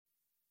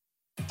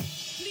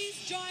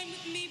Please join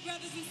with me,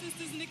 brothers and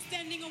sisters, in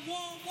extending a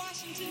warm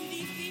Washington,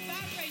 D.C.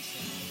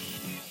 vibration.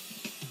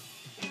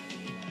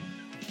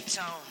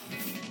 Tone.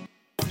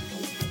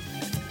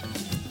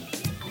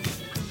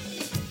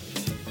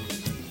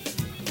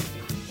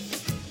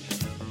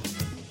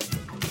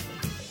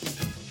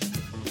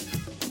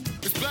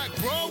 It's Black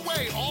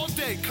Broadway all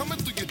day, coming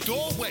through your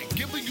doorway,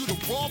 giving you the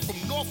raw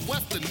from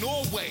Northwest to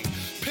Norway.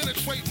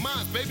 Penetrate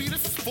minds, baby,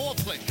 this is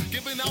foreplay.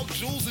 Giving out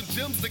jewels and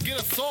gems to get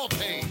us all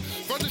paid.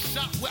 Run the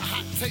shop with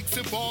hot takes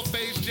and ball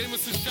fades.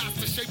 Jameson shots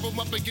to shape them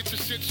up and get your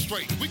shit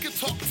straight. We can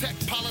talk tech,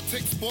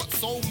 politics, sports,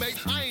 soulmate.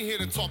 I ain't here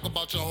to talk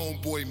about your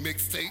homeboy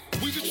mixtape.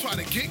 We just try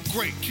to get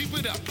great, keep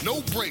it up,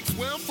 no breaks.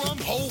 Where I'm from,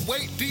 whole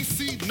weight,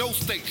 DC, no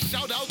state.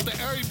 Shout out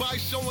to everybody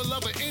showing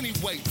love it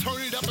anyway. Turn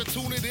it up and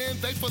tune it in.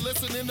 Thanks for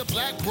listening to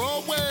Black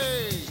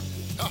Broadway.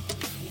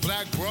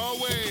 Black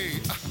Broadway.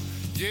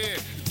 Yeah,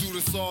 do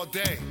this all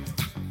day.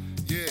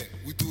 Yeah,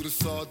 we do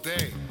this all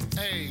day.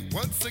 Hey,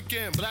 once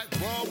again, Black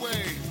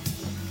Broadway.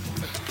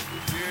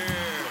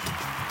 Yeah.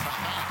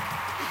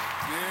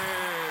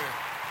 Yeah.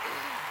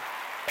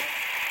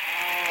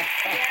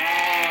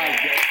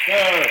 Yes,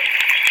 sir.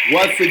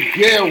 Once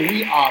again,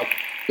 we are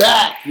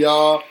back,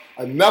 y'all.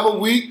 Another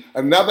week,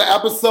 another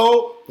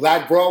episode,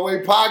 Black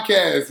Broadway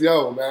Podcast.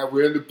 Yo, man,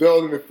 we're in the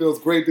building. It feels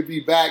great to be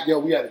back. Yo,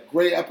 we had a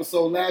great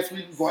episode last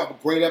week. We're going to have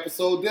a great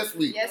episode this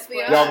week. Yes,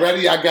 we are. Y'all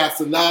ready? I got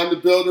Sanaa in the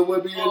building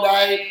with me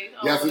tonight.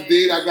 Yes,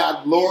 indeed. I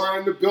got Laura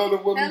in the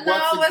building with me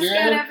once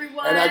again. Good,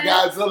 everyone? And I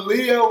got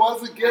Zalia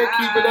once again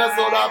keeping us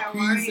on our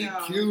P's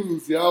and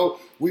Q's, yo.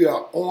 We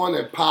are on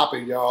and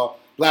popping, y'all.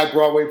 Black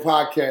Broadway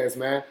Podcast,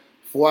 man.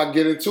 Before I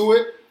get into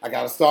it, I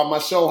got to start my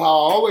show how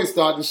I always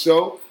start the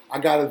show. I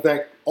got to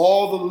thank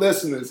all the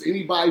listeners,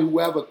 anybody who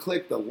ever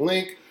clicked the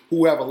link,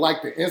 whoever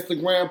liked the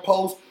Instagram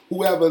post,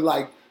 whoever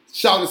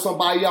shouted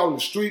somebody out in the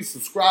street,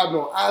 subscribed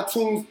on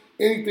iTunes,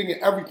 anything and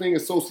everything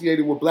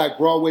associated with Black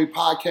Broadway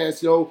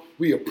Podcast, yo.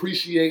 We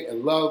appreciate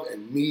and love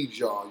and need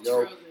y'all,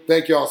 yo. Truly.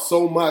 Thank y'all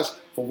so much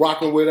for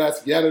rocking with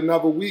us yet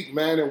another week,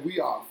 man, and we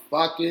are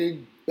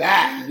fucking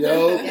back,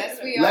 yo. Yes,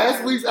 we are.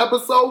 Last week's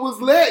episode was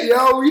lit,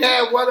 yo. We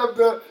had one of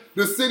the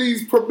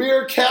city's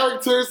premier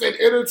characters and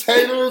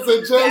entertainers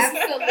and just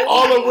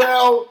all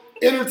around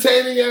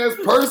entertaining ass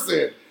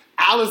person.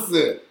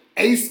 Allison,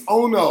 Ace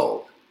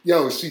Ono.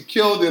 Yo, she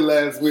killed it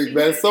last week,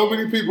 man. So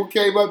many people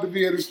came up to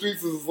me in the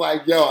streets and was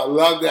like, yo, I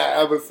love that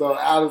episode.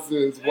 Allison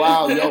is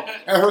wild, yo.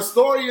 And her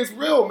story is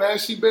real, man.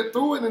 She been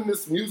through it in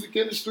this music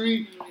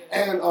industry.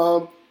 And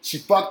she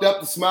fucked up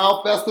the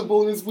Smile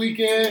Festival this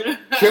weekend.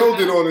 Killed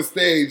it on the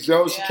stage,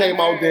 yo. She came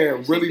out there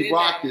and really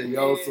rocked it,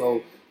 yo.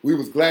 So we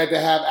was glad to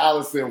have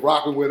Allison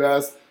rocking with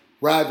us.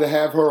 Glad to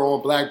have her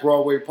on Black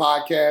Broadway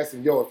Podcast.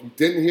 And yo, if you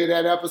didn't hear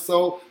that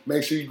episode,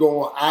 make sure you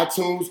go on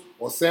iTunes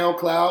or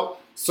SoundCloud,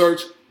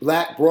 search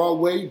Black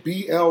Broadway,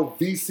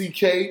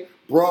 BLVCK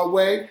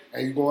Broadway,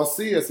 and you're going to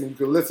see us. And you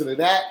can listen to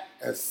that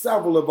and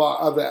several of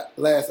our other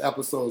last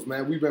episodes,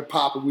 man. We've been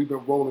popping, we've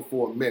been rolling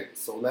for a minute.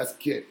 So let's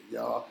get it,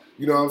 y'all.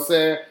 You know what I'm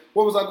saying?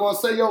 What was I going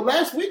to say? Yo,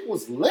 last week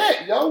was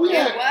lit, yo. We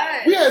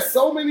had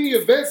so many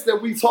events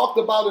that we talked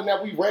about and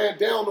that we ran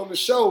down on the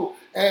show.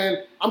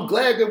 And I'm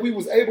glad that we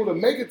was able to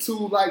make it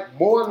to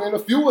more than a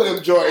few of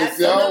them joints,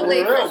 yo.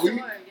 We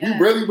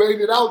really made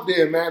it out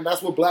there, man.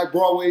 That's what Black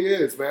Broadway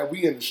is, man.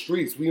 We in the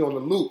streets. We on the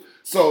loop.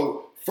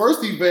 So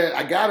first event,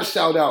 I got to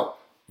shout out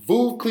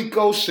Veuve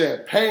Clicquot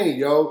Champagne,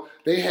 yo.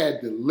 They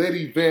had the lit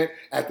event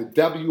at the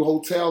W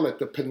Hotel at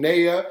the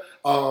Panea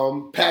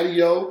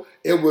patio.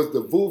 It was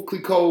the Veuve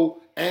Clicquot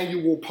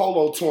annual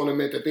polo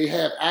tournament that they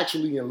have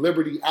actually in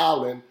Liberty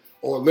Island,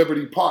 or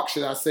Liberty Park,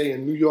 should I say,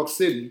 in New York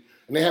City.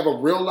 And they have a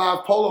real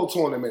live polo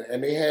tournament.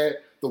 And they had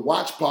the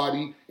watch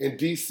party in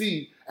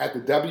D.C. at the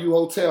W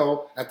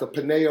Hotel at the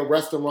Panea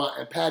Restaurant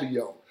and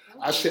Patio.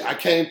 I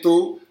came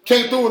through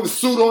in the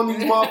suit on these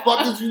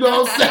motherfuckers, you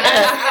know what I'm saying?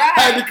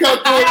 Had to come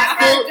through in the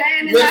suit.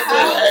 Listen,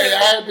 hey, I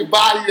had to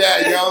body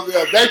that, yo.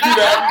 Thank you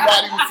to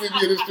everybody who seen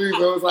me in the streets.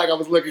 So it was like I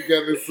was looking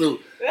good in the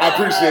suit. I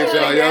appreciate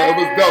y'all, yo. It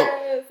was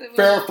dope.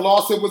 Farrah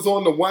Fawcett was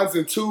on the ones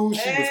and twos.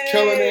 She was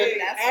killing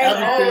it.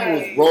 Everything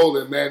was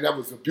rolling, man. That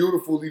was a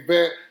beautiful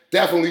event.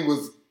 Definitely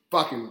was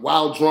fucking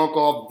wild drunk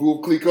off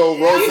Veuve Clicquot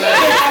Rosé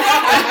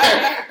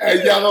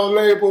and Yellow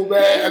Label,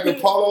 man, and the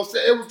polo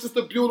set. It was just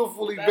a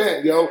beautiful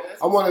event, yo.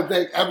 I want to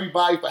thank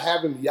everybody for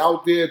having me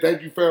out there.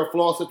 Thank you, Farrah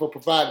Fawcett, for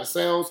providing the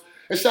sounds.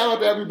 And shout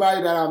out to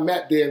everybody that I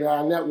met there, that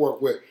I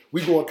networked with.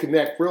 We going to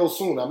connect real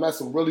soon. I met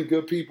some really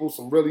good people,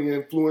 some really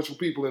influential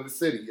people in the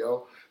city,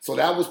 yo. So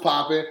that was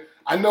popping.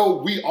 I know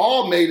we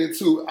all made it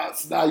to,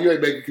 now you ain't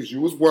making it because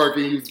you was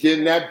working, you was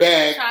getting that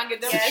bag,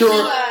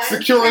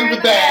 securing the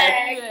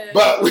bag.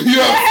 But you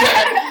know what I'm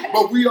saying?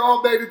 But we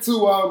all made it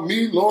to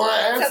me, Laura,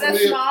 and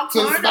Celia,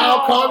 to the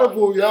Smile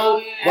Carnival,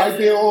 yo. Right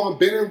there on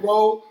Benning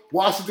Road,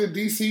 Washington,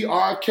 D.C.,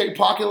 RFK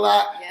parking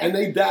lot. And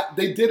they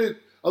did it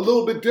a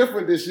little bit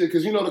different this year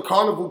because, you know, the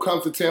carnival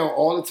comes to town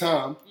all the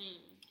time.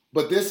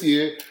 But this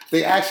year,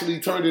 they actually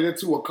turned it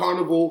into a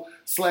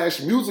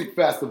carnival/music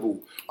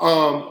festival.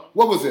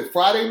 What was it,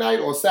 Friday night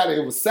or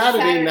Saturday? It was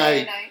Saturday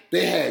night.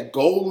 They had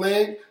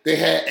GoldLink. They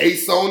had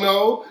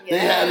Asono. They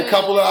had a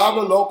couple of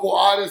other local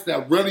artists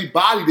that really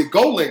bodied it.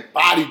 GoldLink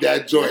bodied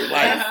that joint.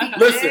 Like,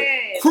 listen,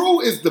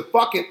 Crew is the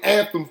fucking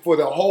anthem for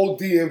the whole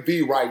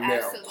DMV right now.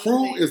 Absolutely.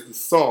 Crew is the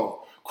song.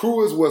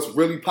 Crew is what's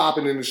really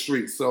popping in the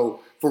streets.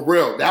 So, for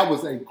real, that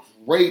was a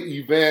great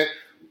event.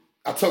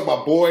 I took my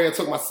boy, I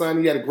took my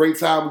son, he had a great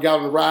time. We got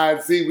on the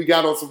ride. See, we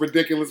got on some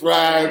ridiculous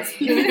rides.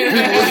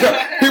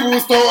 people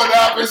was throwing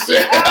up and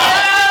shit.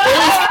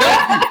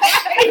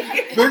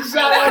 Big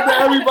shout out to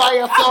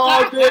everybody I saw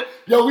out there.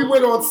 Yo, we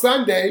went on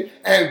Sunday,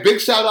 and big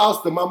shout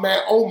outs to my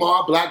man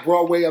Omar, Black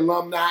Broadway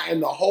alumni,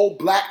 and the whole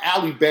Black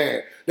Alley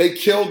Band. They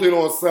killed it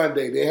on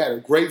Sunday. They had a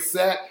great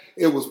set.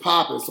 It was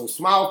popping. So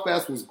Smile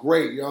Fest was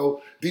great,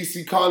 yo.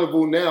 DC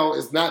Carnival now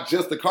is not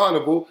just a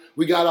carnival.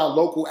 We got our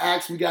local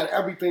acts. We got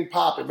everything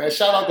popping, man.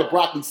 Shout out to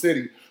Broccoli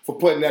City for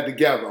putting that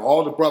together.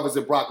 All the brothers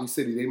at Broccoli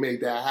City, they made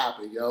that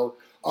happen, yo.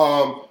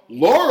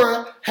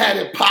 Laura had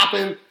it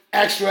popping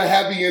extra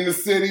heavy in the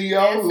city,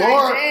 yo.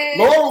 Yes,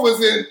 Laura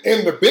was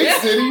in the big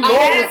city.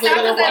 Laura was in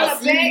NYC.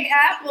 Was in the Big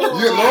Apple.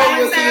 Yeah,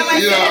 Laura was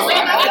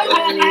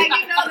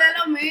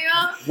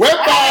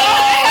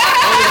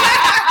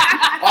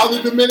all the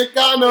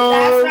Dominicanos.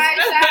 That's right.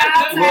 Shout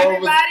out to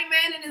everybody,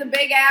 man, in the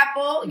Big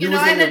Apple. You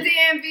know, in the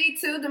DMV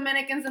too.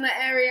 Dominicans in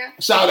the area.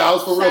 Shout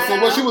outs for real. So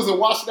what, you was in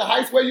Washington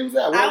Heights? Where you was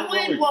at?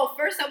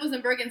 First I was in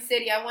Bergen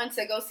City. I went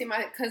to go see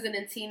my cousin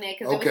in Teaneck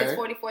because it was his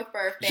 44th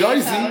birthday.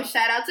 Jersey. So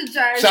shout out to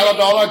Jersey. Shout out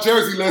to all our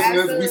Jersey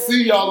listeners. Absolutely. We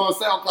see y'all on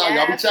SoundCloud.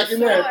 Y'all be checking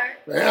that.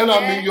 And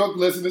our New York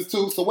listeners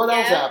too. So what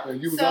else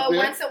happened? You was up there?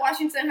 So went to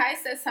Washington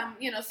Heights. Said some,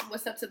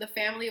 what's up to the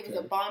family. It was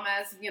a bomb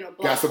ass, block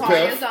got some party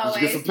piff. as always.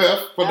 Did you get some piff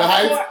from the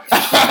Heights?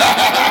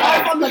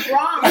 From the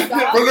Bronx.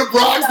 From the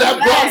Bronx, that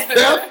Bronx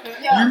piff.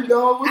 You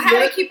know it was I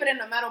had to keep it in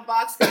a metal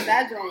box because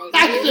that joint was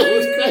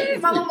crazy.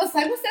 My mom was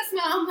like, "What's that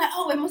smell?" I'm like,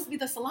 "Oh, it must be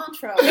the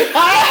cilantro." I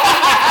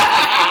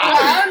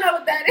don't know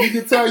what that is.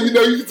 You can tell. You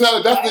can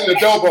tell that's the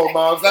adobo,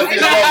 moms. That's the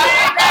adobo.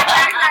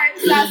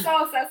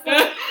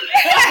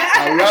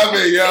 I love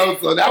it, yo.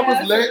 So that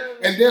was lit.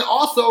 And then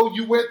also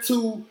you went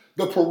to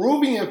the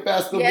Peruvian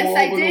festival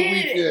over the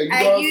weekend. You know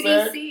what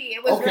I'm saying?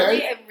 It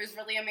was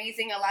really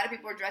amazing. A lot of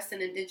people were dressed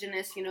in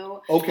indigenous,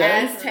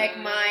 Aztec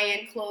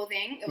Mayan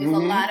clothing. It was a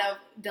lot of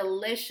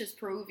delicious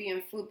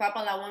Peruvian food. Papa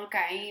la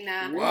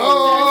huancaína.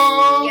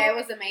 Whoa! Yeah, it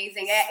was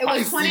amazing. It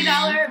was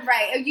 $20.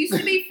 Right. It used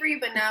to be free,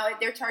 but now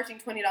they're charging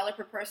 $20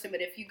 per person.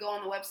 But if you go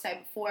on the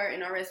website before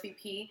in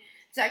RSVP,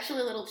 it's actually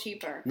a little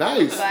cheaper.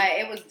 Nice. But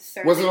it was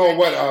Was it on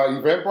what?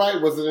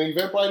 Eventbrite? Was it an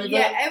Eventbrite event?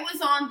 Yeah, it was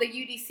on the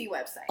UDC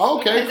website.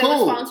 Okay, cool.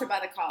 It was sponsored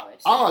by the college.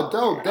 Oh,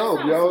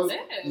 dope, yo.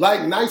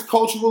 Like nice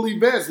cultural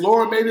events.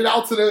 Laura made it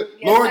out to the...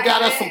 Yes, Laura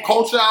got us some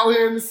culture out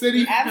here in the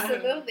city.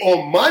 Absolutely.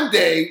 On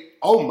Monday,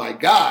 oh my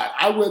God,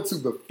 I went to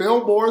the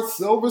Fillmore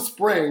Silver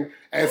Spring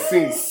and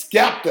seen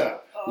Skepta.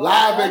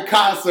 Live in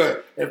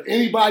concert. If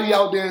anybody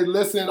out there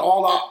listening,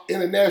 all our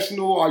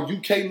international, our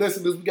UK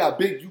listeners, we got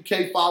big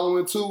UK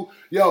following too.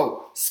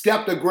 Yo,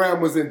 Skeptagram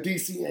was in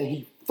DC and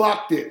he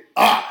fucked it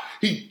up.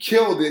 He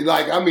killed it.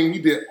 He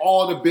did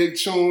all the big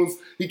tunes.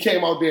 He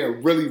came out there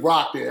and really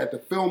rocked it at the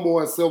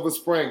Fillmore in Silver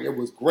Spring. It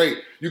was great.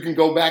 You can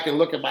go back and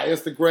look at my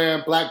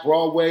Instagram, Black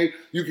Broadway.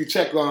 You can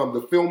check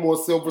the Fillmore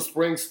Silver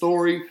Spring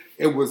story.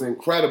 It was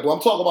incredible. I'm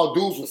talking about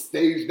dudes with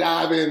stage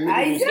diving,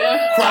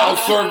 crowd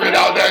surfing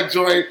out that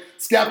joint.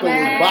 Skepta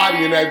was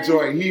bodying that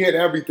joint. He hit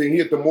everything. He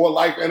hit the More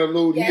Life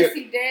interlude. Yes,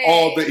 he did.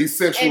 All the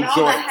essential joints.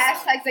 And all the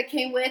hashtags that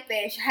came with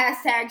it.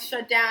 Hashtag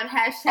shut down.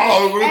 Hashtag.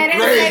 Oh, it was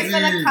crazy.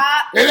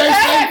 It ain't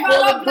safe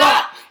for the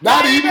block.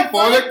 Not even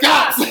for the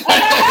cops.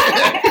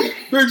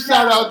 Big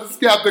shout out to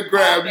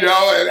Skeptagram,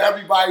 yo, and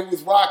everybody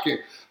was rocking.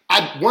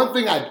 One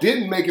thing I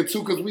didn't make it to,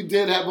 because we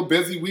did have a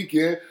busy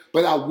weekend,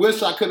 but I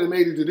wish I could have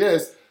made it to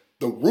this.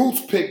 The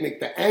Roots Picnic,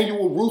 the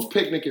annual Roots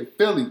Picnic in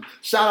Philly.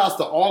 Shout outs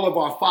to all of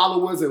our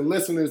followers and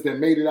listeners that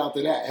made it out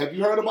to that. Have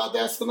you heard about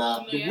that,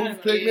 Sanaa? The Roots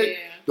Picnic? Yeah.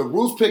 The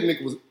Roots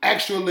Picnic was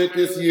extra lit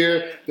this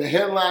year. The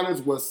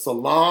headliners was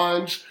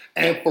Solange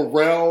and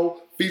Pharrell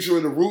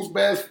featuring the Roots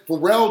Band.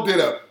 Pharrell did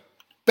a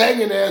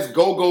banging ass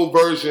go-go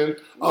version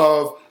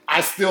of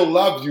I Still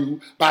Love You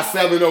by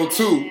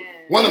 702.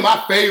 One of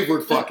my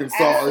favorite fucking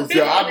songs.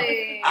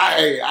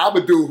 I'm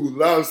a dude who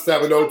loves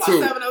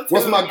 702.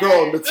 What's my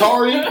girl?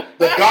 Natari?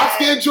 The dark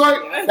skin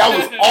joint? That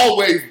was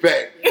always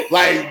bad.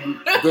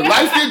 The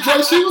light skin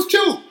joint, she was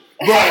cute.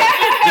 But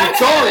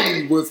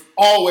Natari was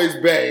always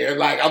bad.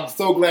 And I'm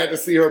so glad to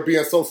see her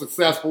being so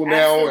successful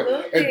now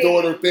and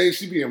doing her thing.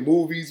 She be in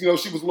movies.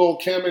 She was Lil'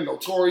 Kim in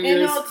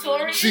Notorious.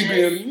 She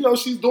being,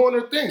 she's doing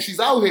her thing. She's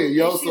out here,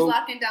 yo. And she's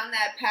locking down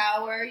that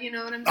power, you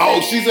know what I'm saying?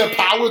 Oh, she's in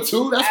power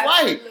too? That's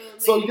right.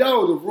 So,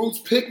 the Roots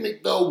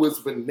Picnic, though, was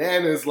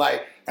bananas.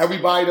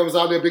 Everybody that was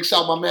out there, big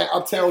shout out my man,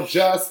 Uptown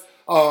Just,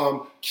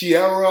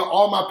 Kiara,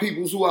 all my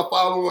peoples who I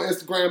follow on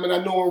Instagram and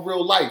I know in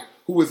real life,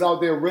 who was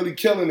out there really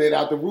killing it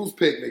at the Roots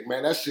Picnic,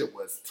 man. That shit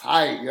was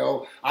tight,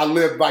 yo. I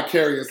lived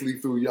vicariously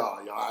through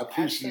y'all, yo. I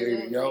appreciate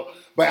it, yo.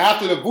 But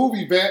after the Voob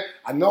event,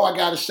 I know I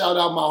got to shout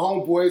out my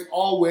homeboys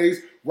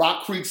always.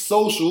 Rock Creek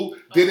Social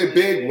did it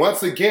big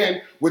once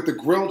again with the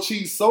grilled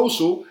cheese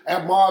social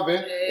at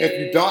Marvin.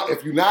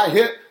 If you're not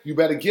hip, you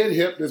better get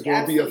hip. There's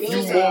going to be a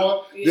few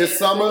more this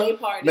summer.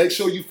 Make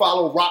sure you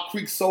follow Rock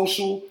Creek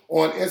Social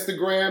on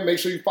Instagram. Make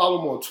sure you follow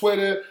them on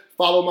Twitter.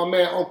 Follow my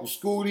man Uncle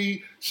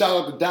Scooty. Shout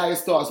out to Diet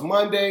Stars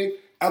Monday.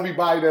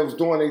 Everybody that was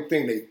doing their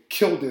thing, they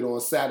killed it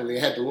on Saturday. They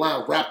had the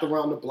line wrapped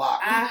around the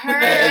block. I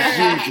heard.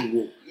 As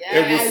usual.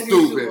 It was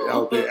stupid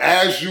out there.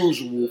 As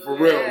usual, for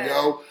real,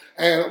 yo.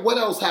 And what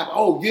else happened?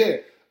 Oh, yeah.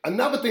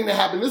 Another thing that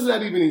happened, this is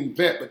not even an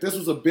event, but this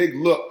was a big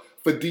look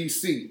for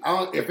DC.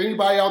 If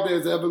anybody out there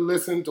has ever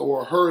listened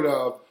or heard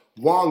of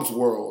Wong's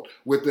World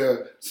with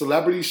the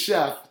celebrity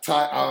chef,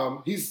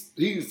 he's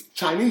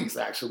Chinese,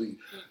 actually,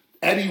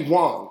 Eddie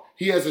Wong.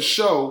 He has a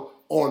show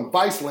on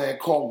Viceland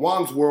called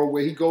Wong's World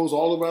where he goes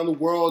all around the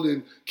world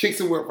and kicks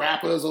it with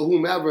rappers or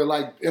whomever,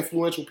 like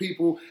influential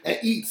people, and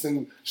eats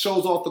and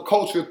shows off the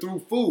culture through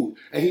food.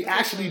 And he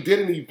actually did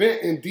an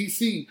event in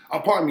D.C.,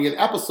 an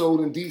episode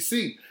in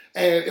D.C.,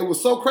 and it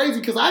was so crazy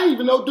because I didn't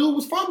even know dude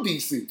was from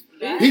D.C.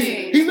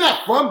 He's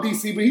not from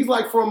D.C., but he's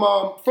like from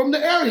the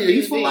area.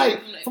 He's from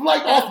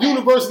off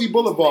University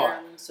Boulevard.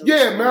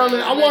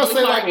 Maryland. I want to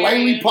say like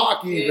Langley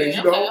Park even,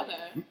 you know.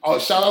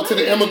 Shout out to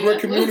the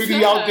immigrant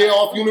community out there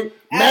off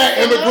mad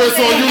immigrants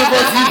on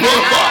University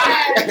Boulevard.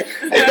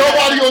 Ain't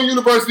nobody on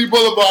University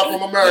Boulevard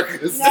from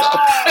America. So,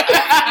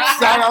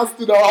 shout outs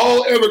to the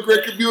whole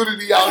immigrant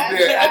community out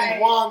there.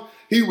 Eddie Wong,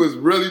 he was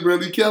really,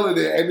 really killing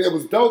it. And it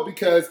was dope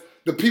because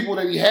the people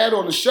that he had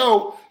on the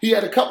show, he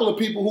had a couple of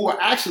people who were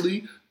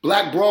actually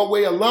Black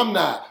Broadway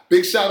alumni.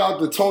 Big shout out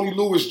to Tony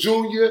Lewis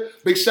Jr.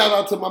 Big shout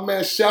out to my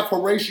man Chef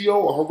Horatio,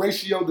 or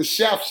Horatio the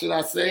Chef, should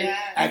I say,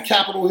 at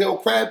Capitol Hill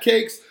Crab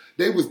Cakes.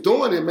 They was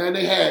doing it, man.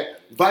 They had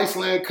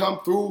Viceland come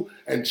through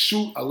and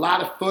shoot a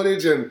lot of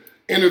footage and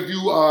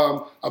interview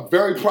a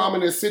very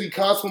prominent city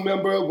council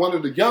member, one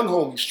of the young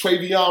homies,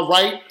 Travion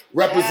Wright,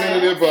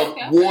 representative of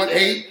Ward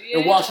 8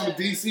 in Washington,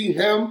 D.C.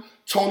 Him,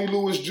 Tony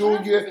Lewis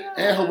Jr.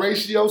 and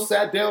Horatio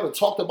sat down and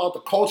talked about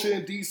the culture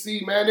in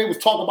D.C., man. They was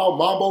talking about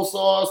mambo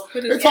sauce.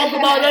 They talked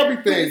about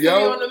everything,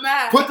 yo.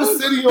 Put the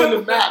city on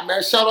the map,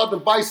 man. Shout out to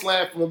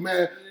Viceland for,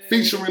 man,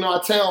 featuring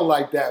our town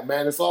like that,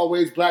 man. It's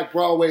always Black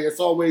Broadway. It's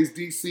always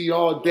D.C.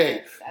 all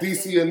day.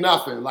 D.C. or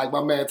nothing, like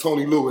my man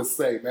Tony Lewis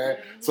say, man.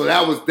 So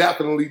that was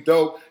definitely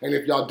dope. And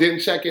if y'all didn't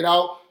check it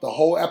out, the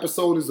whole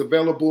episode is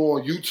available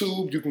on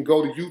YouTube. You can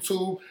go to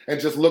YouTube and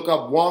just look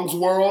up Wong's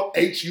World,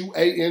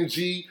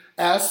 Huangs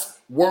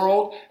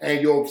World,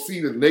 and you'll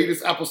see the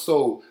latest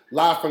episode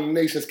live from the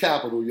nation's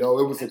capital, yo.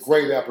 It was a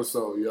great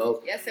episode,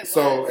 yo. Yes, it was.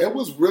 So it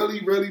was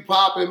really, really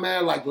popping,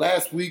 man. Like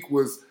last week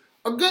was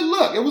a good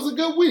look. It was a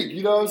good week,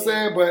 you know what I'm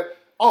saying? But,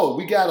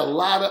 we got a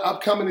lot of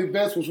upcoming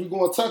events, which we're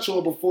going to touch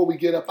on before we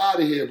get up out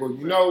of here. But,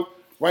 you know,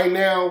 right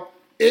now,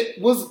 it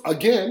was,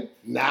 again,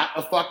 not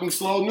a fucking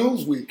slow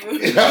news week.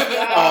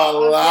 A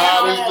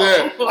lot is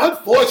there.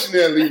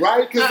 Unfortunately,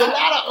 right? Because a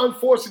lot of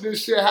unfortunate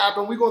shit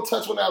happened. We're going to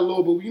touch on that a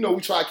little bit. You know,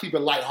 we try to keep it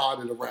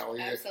lighthearted around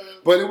here. Absolutely.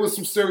 But it was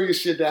some serious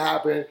shit that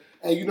happened.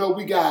 And, you know,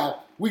 we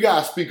got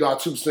to speak our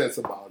 2 cents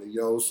about it,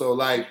 yo. So,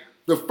 like,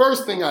 the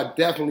first thing I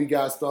definitely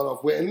got to start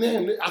off with, and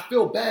then I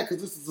feel bad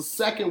because this is the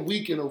second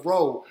week in a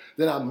row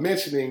that I'm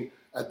mentioning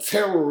a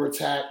terror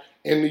attack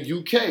in the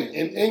UK,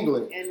 in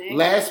England.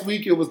 Last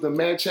week it was the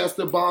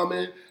Manchester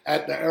bombing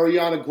at the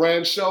Ariana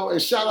Grande show.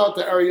 And shout out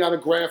to Ariana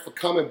Grande for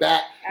coming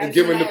back and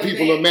giving the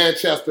people of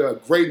Manchester a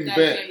great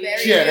event.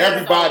 She had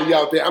everybody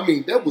out there. I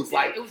mean, that was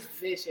like... It was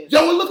vicious.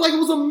 Yo, it looked like it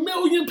was 1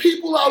 million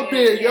people out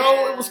there,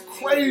 yo. It was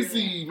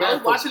crazy, man. I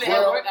was watching it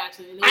at work,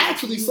 actually. I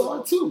actually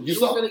saw it, too. You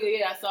saw it? Really good.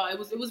 Yeah, I saw it. It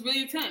was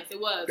really intense. It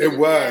was. It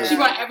was. She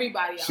brought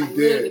everybody out. She like,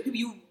 did. The people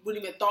you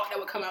wouldn't even thought that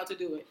would come out to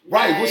do it.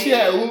 Right. Well, she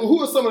had...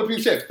 Who are some of the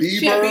people? She had Bieber.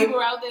 She had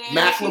Bieber out there.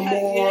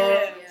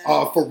 Macklemore.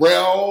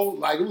 Pharrell.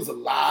 Like, it was a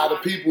lot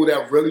of people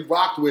that really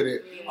rocked with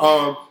it.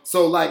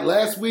 So, like,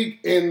 last week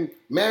in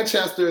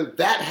Manchester,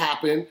 that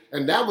happened,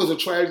 and that was a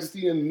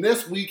tragedy. And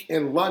this week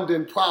in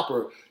London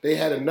proper, they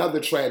had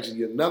another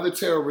tragedy, another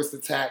terrorist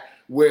attack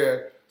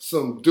where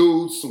some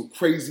dudes, some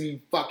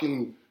crazy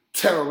fucking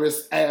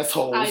terrorist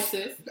assholes.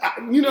 ISIS.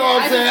 You know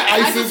what I'm saying?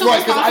 ISIS,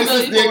 right, because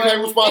ISIS did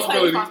claim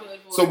responsibility.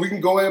 So we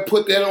can go ahead and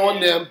put that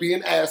on them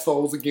being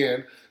assholes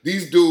again.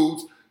 These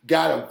dudes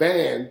got a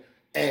van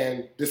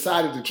and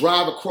decided to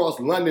drive across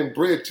London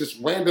Bridge, just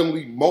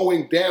randomly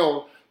mowing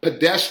down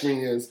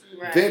pedestrians,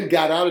 then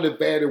got out of the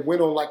van and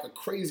went on like a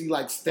crazy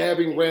like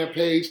stabbing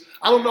rampage.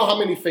 I don't know how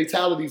many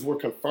fatalities were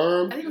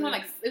confirmed. I think it was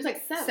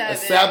like 7.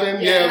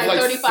 7, yeah. It was like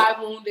 35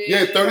 wounded.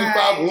 Yeah,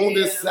 35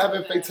 wounded,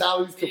 7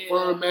 fatalities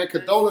confirmed, man.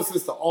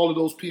 Condolences to all of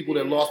those people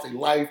that lost their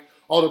life,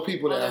 all the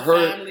people that are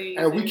hurt. Families,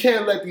 and we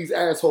can't let these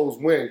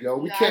assholes win, yo.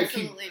 We can't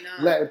keep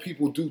letting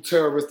people do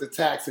terrorist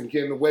attacks and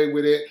getting away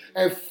with it.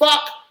 And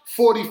fuck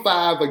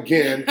 45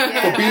 again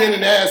for being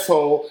an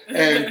asshole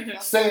and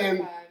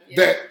saying...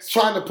 that's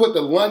trying to put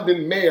the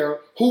London mayor,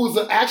 who is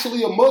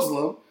actually a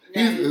Muslim,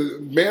 he's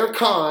Mayor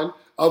Khan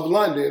of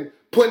London,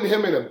 putting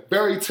him in a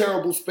very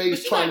terrible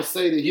space, trying to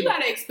say that you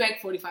gotta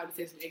expect 45 to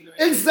say some ignorant.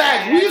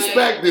 Exactly, we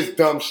expect this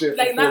dumb shit.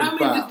 Like, not I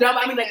mean just dumb,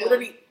 I mean like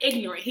literally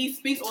ignorant. He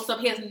speaks on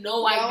stuff he has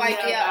no idea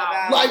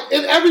about. Like,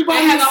 and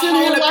everybody is sitting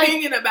here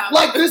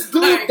like this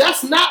dude. Like,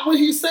 that's not what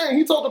he's saying.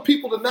 He told the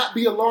people to not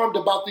be alarmed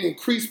about the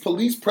increased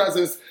police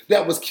presence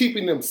that was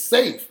keeping them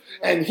safe.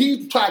 And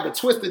he tried to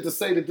twist it to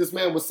say that this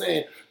man was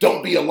saying,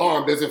 don't be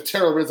alarmed, as if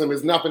terrorism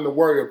is nothing to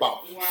worry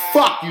about. Wow.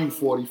 Fuck you,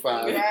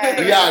 45.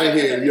 Be out of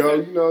here, yo.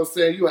 You know what I'm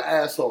saying? You an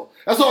asshole.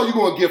 That's all you're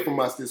going to get from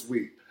us this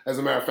week, as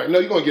a matter of fact. No,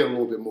 you're going to get a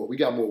little bit more. We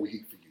got more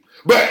heat for you.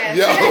 But,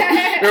 yo,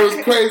 it was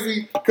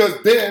crazy because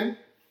then,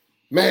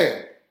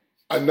 man,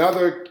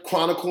 another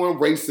chronicling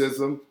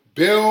racism,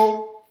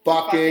 Bill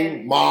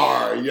fucking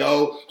Maher,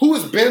 yo, who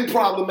has been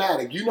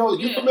problematic. You know,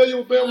 you familiar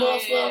with Bill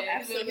Maher stuff?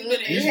 Absolutely.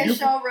 His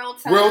show Real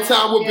Time. Real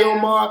Time with Bill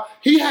Maher.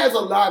 He has a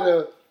lot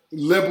of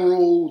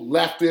liberal,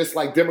 leftist,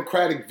 like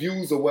Democratic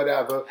views or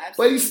whatever,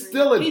 but he's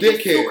still a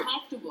dickhead.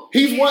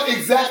 He's one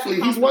He's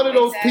one of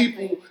those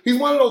people. He's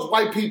one of those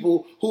white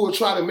people who will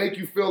try to make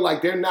you feel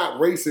like they're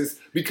not racist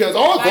because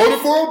I voted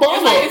for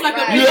Obama. It's like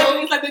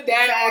the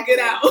dad on Get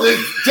Out.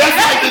 It's just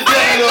like the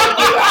dad on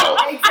Get Out.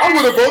 I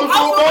would have voted for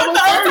Obama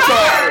third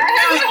time.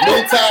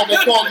 Meantime,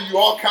 they're calling you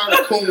all kind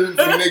of coons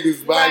and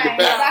niggas behind your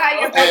back. How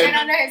you're breathing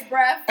under his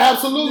breath.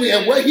 Absolutely.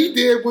 And what he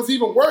did was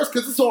even worse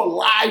because it's on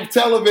live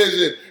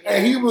television.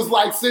 And he was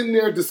like sitting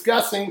there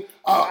discussing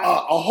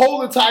a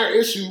whole entire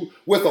issue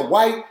with a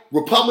white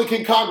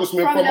Republican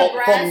congressman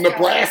from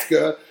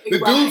Nebraska. The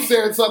dude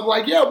said something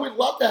like, yeah, we'd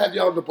love to have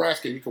y'all in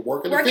Nebraska. You could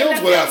work in the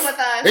fields with us.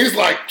 He's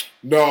like,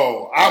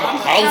 no, I'm a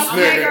house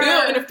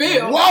nigga. In the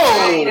field. Whoa.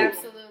 Right,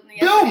 absolutely.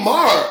 Bill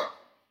Maher.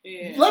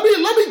 Yeah. Let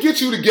me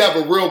get you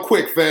together real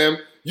quick, fam.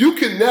 You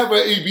can never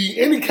be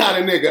any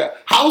kind of nigga,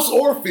 house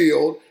or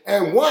field.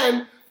 And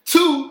 1,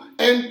 2,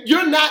 and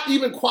you're not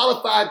even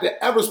qualified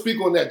to ever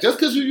speak on that. Just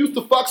because you used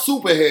to fuck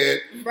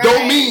Superhead,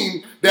 don't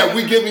mean that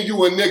we giving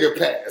you a nigga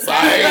pass. All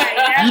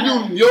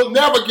right? You'll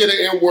never get an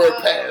N-word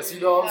pass.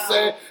 You know what I'm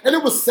saying? And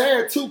it was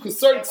sad too, because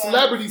certain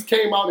celebrities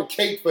came out and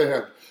caked for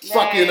him.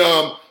 Fucking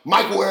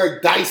Michael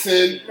Eric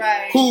Dyson,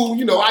 who,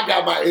 you know, I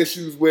got my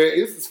issues with.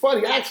 It's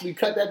funny, I actually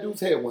cut that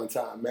dude's head one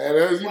time, man.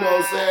 You know what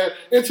I'm saying?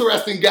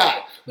 Interesting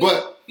guy.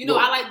 But you know,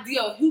 I like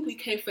D.L. Hughley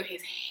came for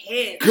his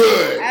head.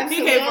 Good.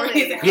 Absolutely. He came for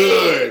his head.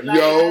 Good,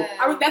 yo.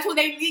 I mean, that's what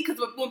they need, because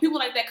when people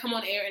like that come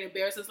on air and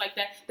embarrass us like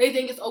that, they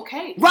think it's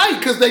okay. Right,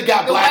 because they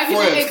got black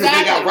friends, because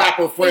they got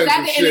rapper friends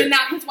and shit. And then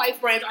now his white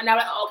friends are now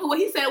like, oh, okay, what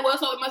he said was,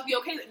 so it must be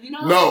okay.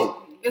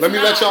 No. Let me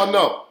let y'all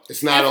know.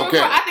 It's not okay.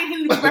 I think he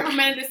needs to be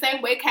reprimanded the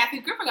same way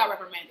Kathy Griffin got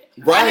reprimanded.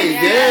 Right,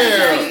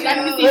 exactly.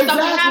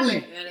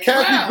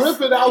 Kathy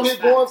Griffin out here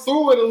going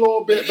through it a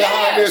little bit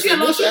behind this. She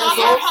lost her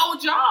whole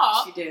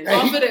job. She did.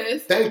 Off of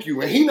this. Thank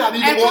you. And he not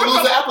even going to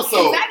lose the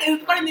episode. Exactly.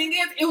 The funny thing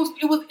is,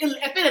 it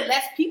offended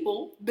less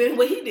people than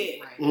what he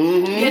did. Right.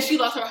 Mm-hmm. Yes, she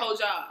lost her whole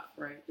job.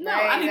 Right. No,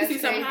 I need to see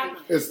something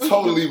happen. It's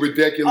totally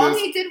ridiculous. All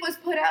he did was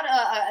put out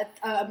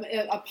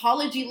an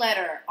apology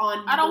letter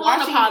on. I don't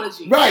want an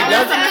apology. Right.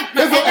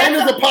 His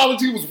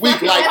apology was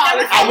weak. Like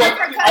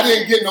I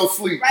didn't get no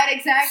sleep. Right.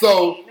 Exactly.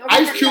 So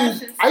Ice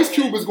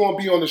Cube is going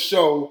to be on the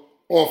show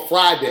on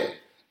Friday.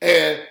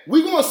 And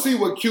we're going to see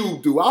what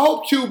Cube do. I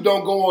hope Cube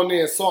don't go on there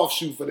and soft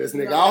shoot for this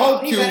nigga. I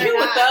hope Cube. Cube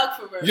a thug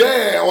for real.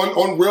 Yeah,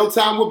 on Real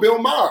Time with Bill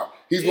Maher.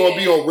 He's going to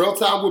be on Real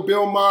Time with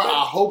Bill Maher.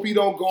 I hope he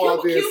don't go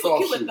out there and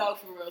soft shoot. Cube a thug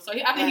for real. So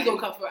I think he's going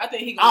to come for it.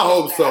 I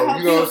hope so.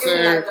 You know what I'm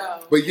saying?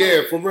 But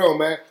yeah, for real,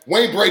 man.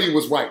 Wayne Brady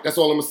was right. That's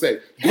all I'm going to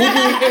say.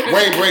 Google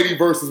Wayne Brady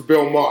versus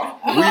Bill Maher.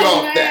 We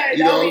off that.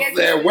 You know what I'm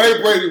saying?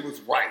 Wayne Brady was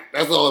right.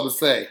 That's all I'm going to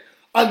say.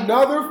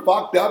 Another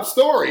fucked up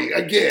story.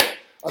 Again.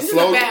 This is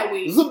a bad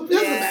week.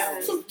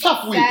 It's a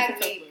tough week. Bad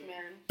week,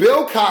 man.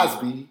 Bill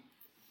Cosby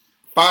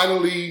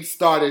finally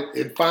started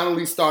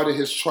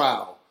his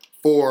trial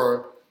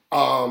for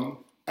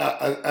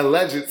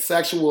alleged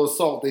sexual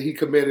assault that he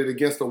committed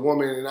against a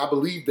woman in, I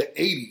believe, the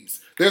 80s.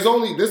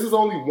 This is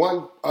only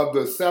one of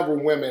the several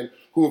women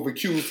who have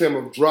accused him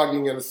of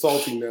drugging and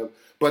assaulting them.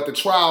 But the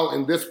trial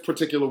in this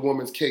particular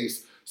woman's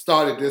case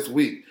started this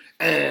week.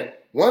 And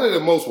one of the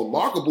most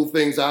remarkable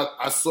things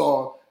I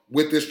saw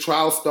with this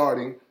trial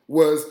starting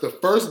was the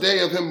first day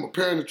of him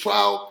appearing in the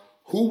trial,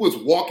 who was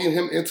walking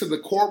him into the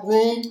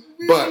courtroom?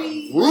 But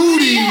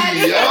Rudy,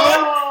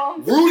 yo!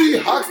 Rudy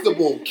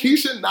Huxtable,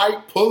 Keisha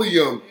Knight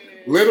Pulliam,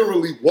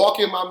 literally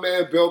walking my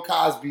man Bill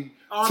Cosby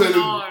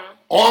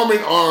arm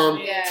in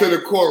arm to the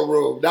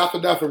courtroom. Not for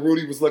nothing,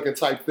 Rudy was looking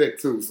type thick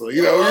too. So,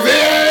 you know, Rudy.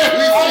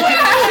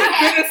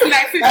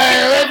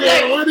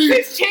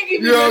 This chinky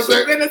you know what I'm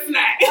saying? Been a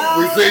snack. We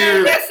see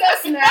you.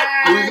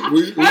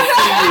 We see you,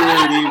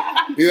 Rudy.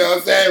 You know what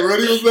I'm saying?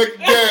 Rudy was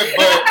looking good,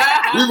 but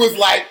we was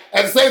like,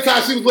 at the same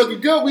time she was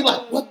looking good, we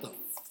like, what the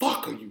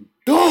fuck are you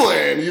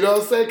doing? You know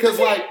what I'm saying? Because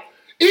like,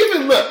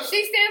 Even look.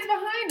 She stands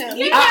behind him.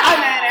 Yeah. He's not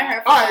mad at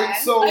her. All right,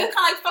 so it's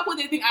kind of like fuck what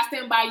they think. I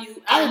stand by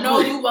you. I know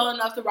you well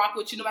enough to rock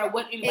with you, no matter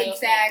what anybody else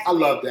thinks. I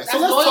love that. So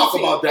let's talk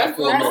about that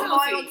for a minute.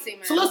 Loyalty,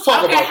 man. So let's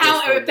talk about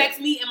how it affects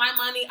me and my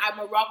money. I'm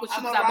gonna rock with you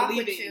because I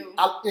believe in you.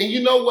 And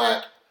you know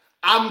what?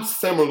 I'm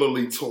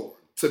similarly torn,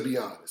 to be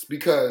honest,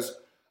 because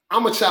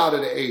I'm a child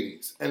of the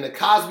 80s, and the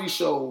Cosby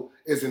Show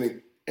is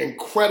an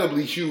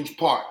incredibly huge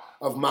part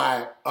of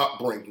my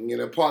upbringing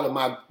and a part of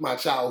my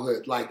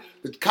childhood. Like,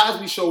 the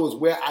Cosby Show is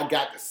where I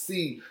got to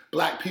see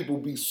black people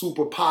be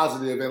super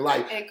positive, and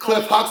like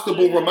Cliff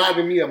Huxtable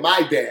reminded me of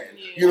my dad.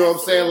 You know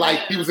what I'm saying? Like,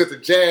 he was at the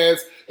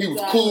jazz, he was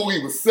cool,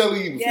 he was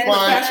silly, he was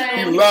fun,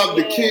 he loved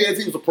the kids,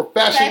 he was a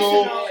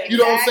professional. You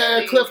know what I'm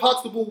saying? Cliff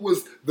Huxtable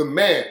was the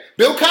man.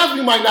 Bill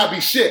Cosby might not be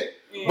shit.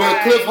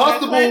 But Cliff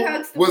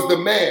Huxtable was the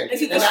man. And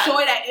to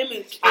destroy that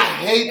image. I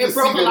hate to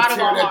see them tear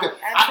that.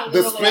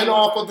 The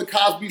spinoff of the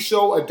Cosby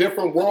Show, A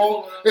Different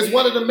World, is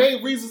one of the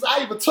main reasons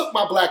I even took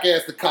my black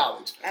ass to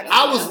college.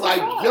 I was like,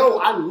 yo,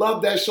 I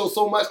love that show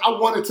so much. I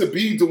wanted to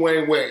be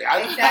Dwayne Wade. You know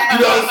what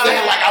I'm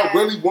saying? Like, I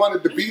really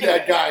wanted to be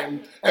that guy.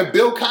 And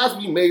Bill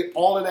Cosby made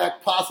all of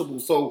that possible.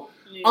 So,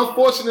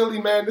 unfortunately,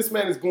 man, this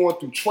man is going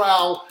through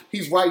trial.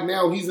 He's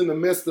in the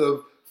midst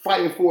of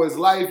fighting for his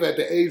life at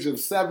the age of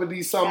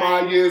 70 some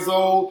odd years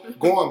old,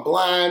 going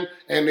blind,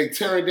 and they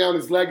tearing down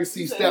his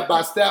legacy step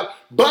by step.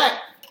 But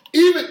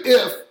even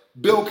if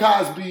Bill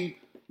Cosby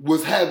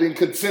was having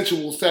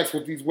consensual sex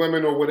with these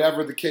women or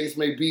whatever the case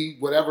may be,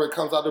 whatever it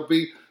comes out to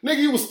be, nigga,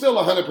 he was still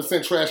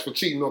 100% trash for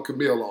cheating on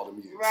Camille all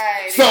them years.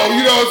 Right. So,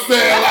 you know what I'm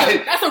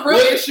saying? That's a real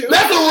issue.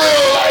 That's a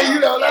real, like, you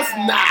know,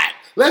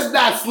 let's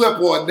not slip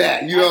on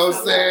that. You know what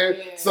I'm saying?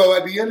 Yeah. So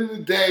at the end of the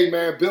day,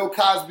 man, Bill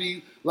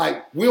Cosby,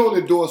 like, we don't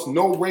endorse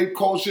no rape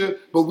culture,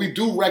 but we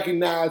do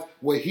recognize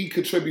what he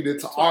contributed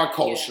to our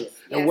culture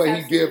and what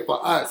he did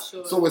for us.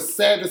 Sure. So it's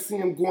sad to see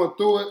him going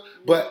through it,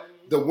 but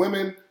the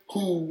women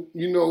who,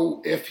 you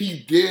know, if he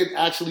did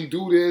actually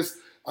do this,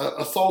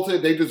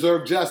 assaulted, they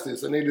deserve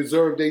justice and they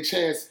deserve their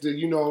chance to,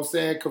 you know what I'm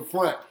saying,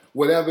 confront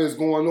whatever is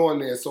going on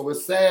there. So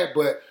it's sad,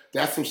 but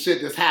that's some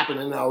shit that's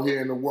happening out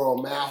here in the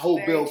world, man. I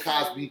hope Bill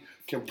Cosby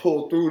can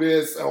pull through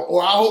this,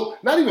 or I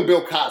hope, not even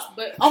Bill Cosby,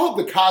 but I hope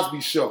the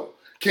Cosby Show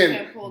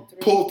can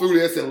pull through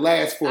this and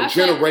last for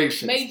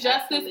generations. Make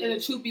justice and the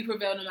truth be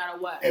prevailed no matter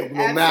what. And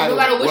no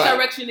matter which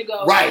direction to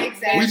go. Right.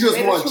 Exactly. We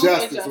just want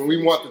justice and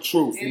we want the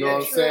truth. You know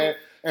what I'm saying?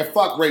 And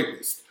fuck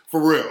rapists. For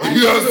real.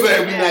 You know what I'm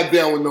saying? We're not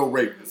down with no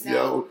rapists,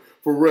 yo.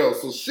 For real.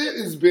 So shit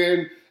has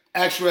been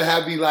extra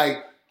heavy.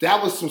 Like,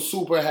 that was some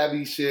super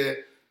heavy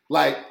shit.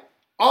 Like,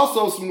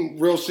 also some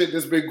real shit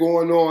that's been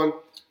going on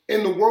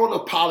in the world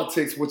of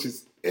politics, which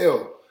is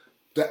ill.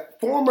 The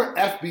former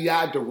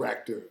FBI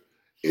director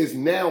is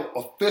now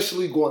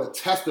officially going to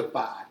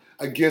testify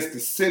against the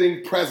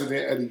sitting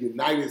president of the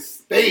United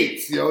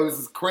States. Yo, this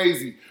is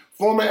crazy.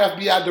 Former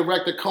FBI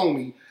Director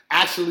Comey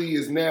actually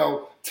is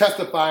now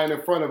testifying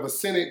in front of a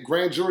Senate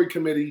grand jury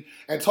committee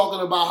and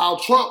talking about how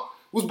Trump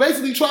was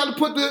basically trying to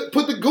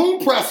put the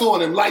goon press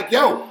on him. Like,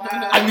 yo,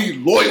 I need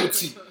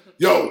loyalty.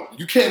 Yo,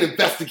 you can't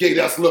investigate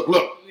us.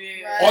 Look.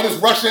 All this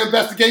Russia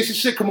investigation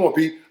shit, come on,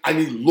 Pete. I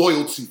need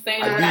loyalty.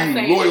 I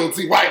need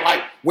loyalty. Right,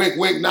 like, wink,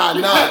 wink,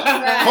 nod, nod.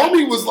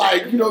 Comey was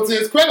like, you know, to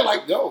his credit,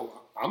 like, yo,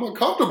 I'm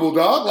uncomfortable,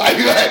 dog. Like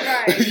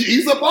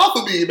ease up off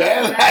of me,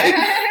 man. Like,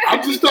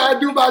 I'm just trying to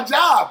do my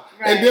job.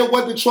 And then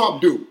what did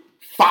Trump do?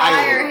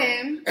 Fire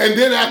him. And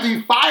then after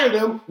he fired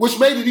him, which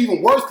made it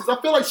even worse, because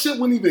I feel like shit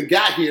wouldn't even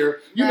got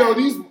here. You know,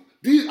 these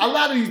a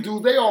lot of these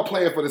dudes, they all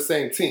playing for the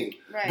same team.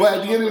 Right. But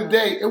at the end of the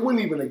day, it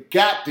wouldn't even have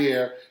got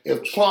there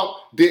if Trump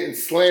didn't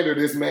slander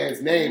this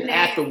man's name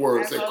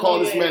afterwards and call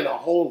this man a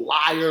whole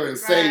liar and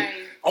say,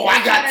 oh,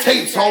 I got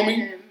tapes,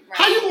 homie.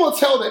 How you gonna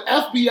tell the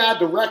FBI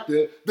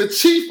director, the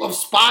chief of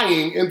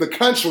spying in the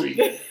country,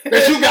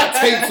 that you got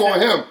tapes on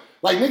him?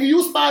 Like, nigga,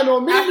 you spying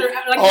on me?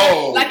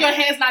 Like your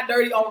hand's not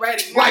dirty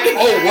already. Like,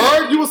 oh,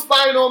 word? You was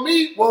spying on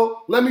me?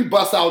 Well, let me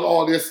bust out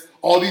all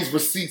these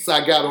receipts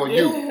I got on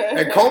you.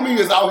 And Comey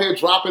is out here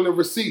dropping the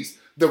receipts.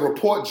 The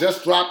report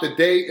just dropped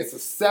today. It's a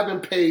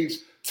 7-page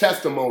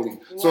testimony.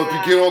 Wow. So if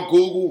you get on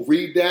Google,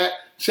 read that,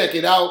 check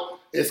it out.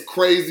 It's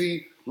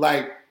crazy.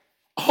 Like,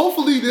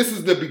 hopefully this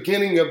is the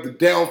beginning of the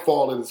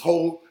downfall of this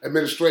whole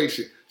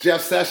administration.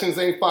 Jeff Sessions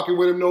ain't fucking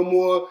with him no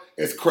more.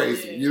 It's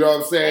crazy. You know what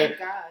I'm saying?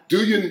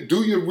 Do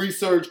your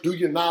research, do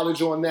your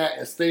knowledge on that,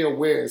 and stay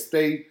aware and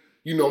stay,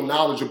 you know,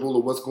 knowledgeable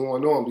of what's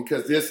going on,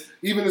 because this,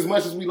 even as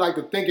much as we like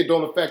to think it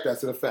don't affect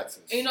us, it affects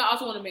us. And, you know, I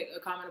also want to make a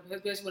comment,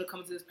 especially when it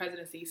comes to this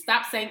presidency.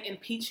 Stop saying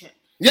impeach him.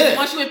 Yeah.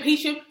 Once you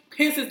impeach him,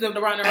 Pence is the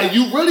runner-up. And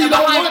you really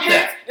don't want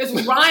that.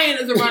 It's Ryan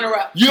is the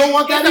runner-up. You don't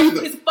want that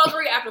either. It's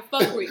fuckery after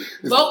fuckery.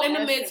 Vote in the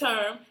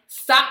midterm.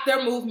 Stop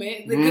their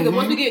movement. Because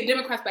once we get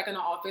Democrats back in the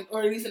office,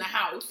 or at least in the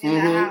House,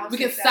 we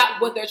can stop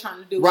what they're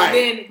trying to do.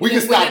 Right. We can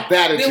stop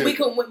that. Then we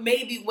can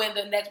maybe win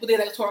the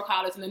electoral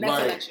college in the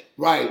next election.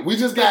 Right. We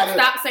just got to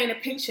stop saying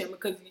impeach him,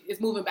 because it's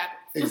moving backwards.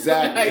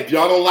 Exactly. If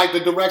y'all don't like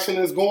the direction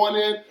it's going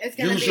in,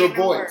 use your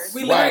voice.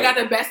 We literally got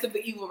the best of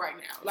the evil right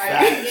now. Like,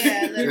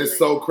 it's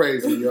so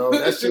crazy, yo.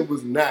 That shit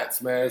was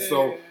nuts, man.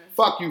 So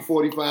fuck you,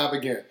 45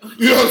 again.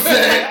 You know what I'm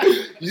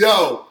saying?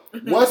 Yo,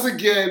 once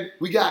again,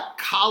 we got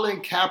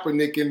Colin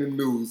Kaepernick in the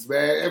news,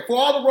 man. And for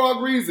all the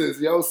wrong reasons,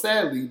 yo,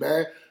 sadly,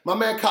 man. My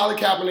man Colin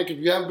Kaepernick, if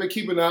you haven't been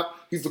keeping up,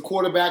 he's the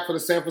quarterback for the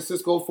San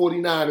Francisco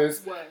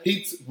 49ers.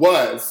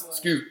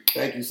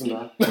 Thank you,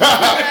 Sanaa.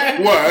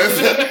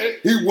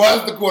 He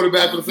was the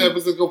quarterback for the San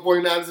Francisco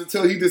 49ers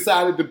until he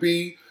decided to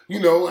be, you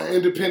know, an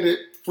independent,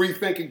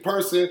 free-thinking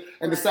person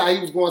and decided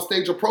he was going to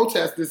stage a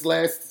protest this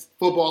last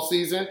football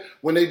season.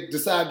 When they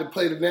decided to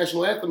play the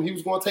national anthem, he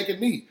was going to take a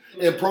knee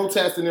and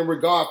protesting in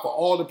regard for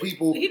all the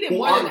people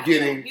who aren't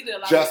getting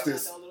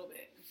justice.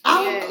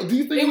 Do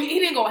you think he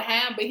didn't go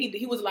ham, but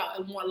he was a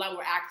lot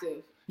more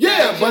active?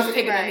 Yeah, but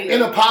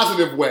in a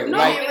positive way. No,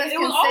 like, it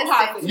was all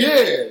positive.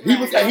 Yeah,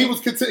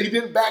 he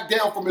didn't back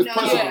down from his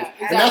principles,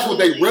 exactly. And that's what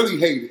they really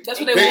hated. That's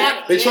what they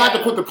wanted. They tried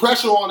to put the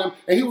pressure on him,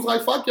 and he was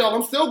like, "Fuck y'all,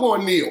 I'm still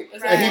going to kneel,"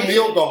 and he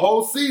kneeled the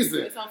whole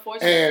season. It's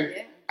unfortunate.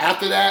 And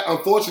after that,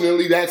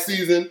 unfortunately, that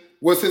season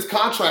was his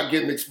contract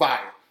getting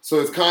expired. So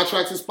his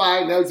contract's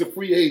expired. Now he's a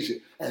free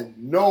agent, and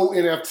no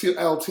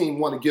NFL team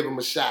want to give him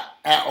a shot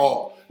at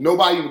all.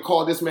 Nobody even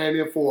called this man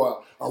in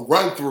for a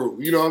run through.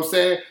 You know what I'm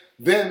saying?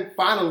 Then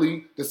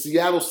finally, the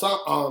Seattle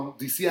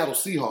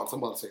Seahawks. I'm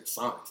about to say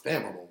Sonics.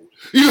 Damn, I'm old.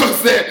 You know what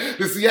I'm saying?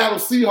 The Seattle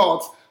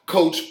Seahawks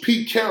coach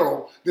Pete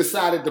Carroll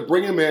decided to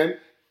bring him in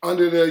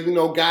under the, you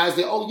know, guys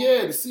that,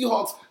 the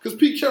Seahawks, because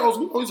Pete Carroll's,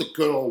 you know, he's a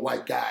good old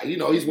white guy. You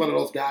know, he's one of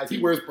those guys. He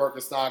wears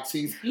Birkenstocks.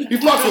 He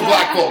fucks with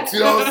black folks.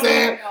 You know what I'm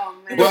saying? Oh,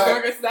 man.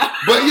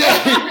 But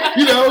yeah,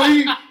 you know,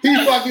 he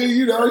fucking,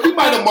 you know, he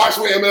might have marched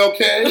with MLK.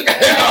 You know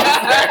what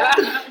I'm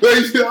saying? But,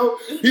 you know,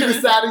 he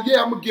decided,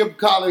 I'm going to give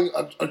Colin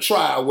a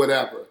try or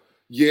whatever.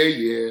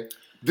 Yeah.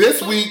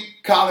 This week,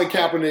 Colin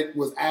Kaepernick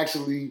was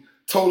actually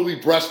totally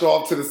brushed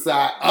off to the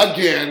side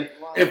again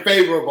in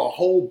favor of a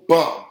whole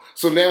bum.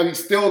 So now he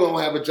still don't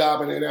have a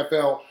job in the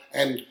NFL.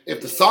 And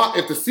if the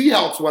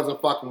Seahawks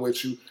wasn't fucking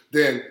with you,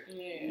 then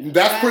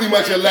that's pretty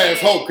much your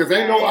last hope, because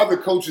ain't no other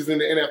coaches in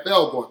the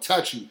NFL going to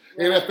touch you.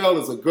 The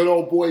NFL is a good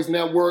old boys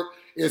network.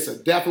 It's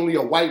definitely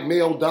a white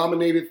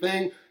male-dominated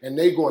thing, and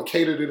they going to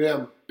cater to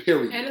them,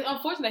 period. And it's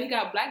unfortunate that he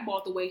got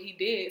blackballed the way he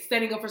did,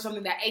 standing up for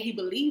something that he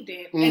believed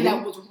in, and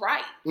that was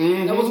right.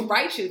 That was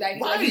righteous. That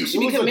he should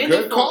be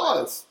commended for. Good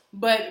cause.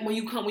 But when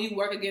you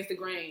work against the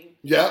grain,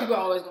 people are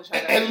always going to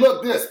try that. And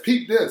look,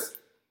 peep this.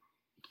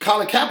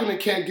 Colin Kaepernick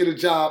can't get a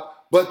job,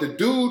 but the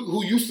dude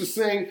who used to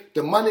sing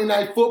the Monday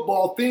Night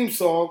Football theme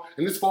song,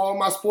 and this for all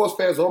my sports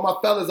fans, all my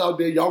fellas out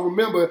there, y'all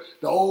remember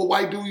the old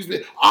white dude used to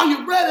be, "Are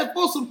you ready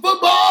for some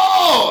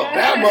football?"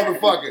 That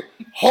motherfucker,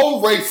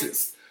 whole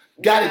racist,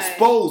 got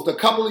exposed a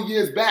couple of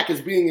years back as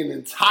being an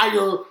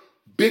entire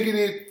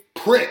bigoted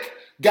prick,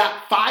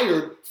 got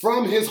fired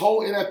from his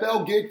whole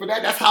NFL gig for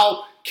that. That's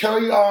how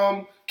Carrie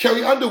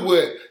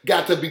Underwood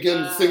got to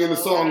begin singing the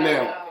song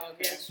now.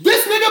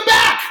 This nigga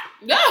back!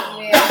 No!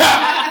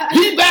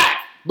 He back!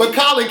 But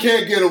Colin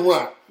can't get a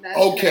run.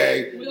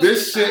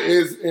 This shit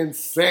is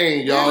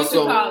insane,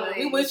 y'all.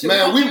 We with you,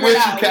 man, we with you,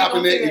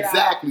 Kaepernick.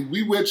 Exactly.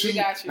 We with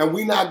you. And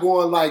we not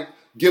going like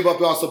give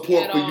up our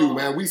support for you,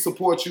 man. We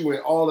support you in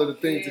all of the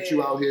things that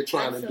you out here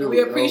trying to do.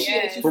 We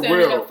appreciate you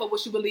standing up for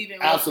what you believe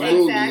in.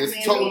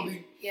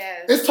 Absolutely.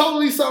 It's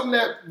totally something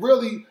that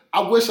really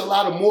I wish a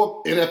lot of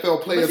more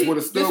NFL players would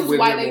have stood with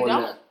him on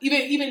that.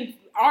 Even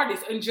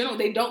artists in general,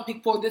 they don't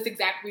pick for this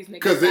exact reason.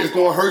 Because it's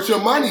going to hurt your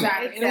money.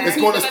 Exactly. It's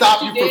going to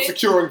stop you from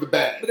securing the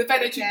bag. But the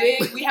fact that you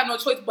did, we have no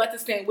choice but to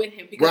stand with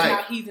him, because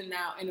now he's in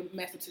a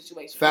massive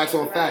situation. Facts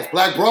on facts.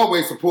 Black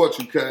Broadway supports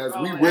you, cuz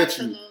we with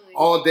you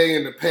all day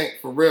in the paint,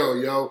 for real,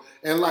 yo.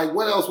 And like,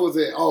 what else was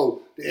it?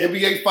 Oh, the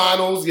NBA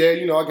Finals. Yeah,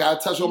 you know, I got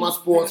to touch on my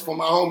sports for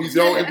my homies,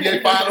 yo.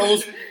 NBA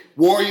Finals.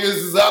 Warriors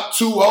is up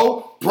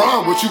 2-0.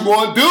 Bron, what you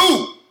going to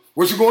do?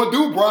 What you going to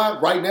do,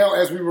 Brian? Right now,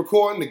 as we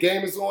recording, the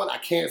game is on. I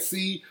can't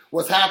see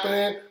what's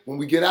happening when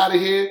we get out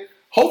of here.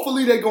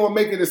 Hopefully, they're going to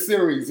make it a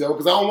series, yo,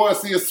 because I don't want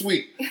to see a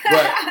sweep.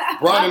 But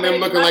Brian and them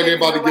looking like they're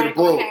about to get a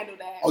broom.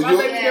 Oh, you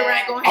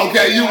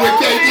okay? You with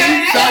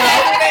KD? Shout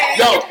out.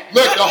 Yo,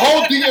 look, the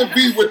whole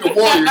DMV with the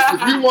Warriors,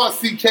 because we want to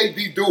see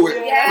KD do it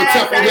for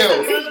Temple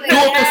Hills. Do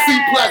it for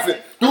Sea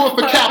Pleasant. Do it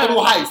for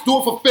Capitol Heights. Do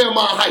it for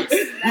Fairmont Heights.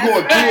 We're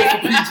going to do it for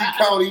PG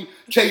County.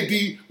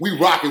 KD, we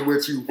rocking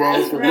with you,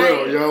 bro. For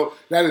real, yo.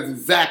 That is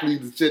exactly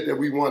the shit that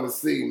we want to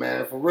see,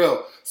 man. For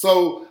real.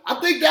 So I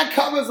think that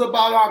covers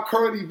about our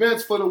current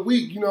events for the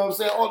week. You know what I'm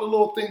saying? All the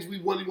little things we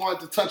really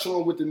wanted to touch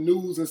on with the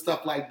news and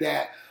stuff like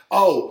that.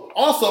 Oh,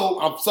 also,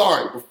 I'm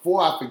sorry,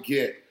 before I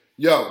forget,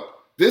 yo,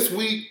 this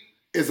week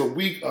is a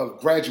week of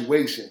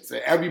graduations, and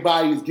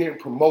everybody is getting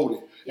promoted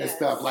and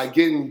stuff, like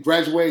getting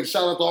graduated.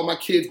 Shout out to all my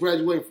kids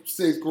graduating from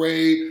 6th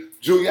grade,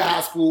 junior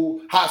high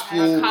school,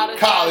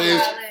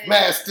 college,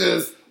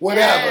 masters,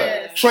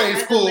 whatever, trade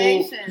school,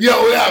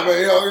 whatever.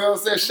 You know what I'm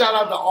saying? Shout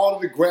out to all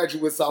of the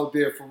graduates out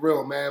there, for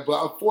real, man.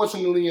 But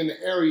unfortunately, in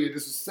the area,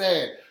 this is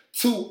sad.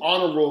 2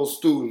 honor roll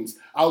students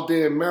out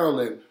there in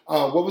Maryland.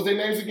 What was their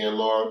names again,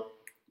 Laura?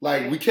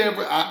 Like, we can't,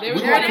 we're going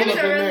to pull up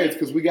their names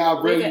because we got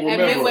to really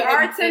remember.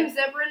 Artem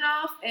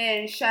Zebranov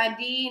and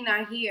Shadi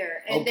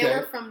Nahir, and they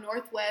were from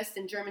Northwest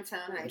and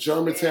Germantown High School.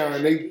 Germantown,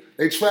 and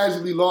they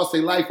tragically lost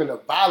their life in a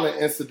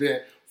violent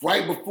incident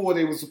right before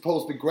they were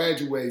supposed to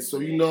graduate. So,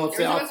 you know what I'm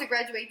saying? They're supposed to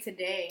graduate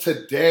today.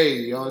 Today,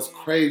 yo, it's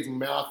crazy,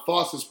 man. Our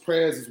thoughts and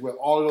prayers is with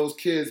all of those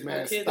kids,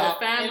 man.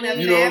 Stop,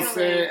 you know what I'm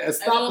saying? And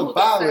stop the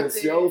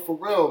violence, yo, for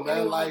real,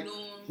 man. Like,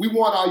 we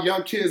want our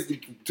young kids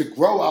to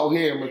grow out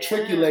here and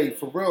matriculate,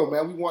 for real,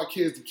 man. We want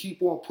kids to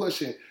keep on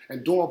pushing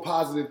and doing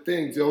positive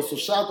things, yo. So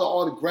shout out to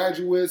all the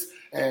graduates,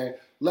 and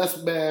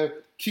let's, man,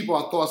 keep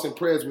our thoughts and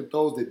prayers with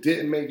those that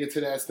didn't make it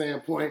to that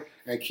standpoint,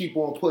 and keep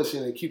on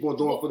pushing and keep on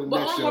doing for the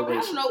next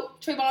generation. I don't know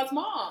Trayvon's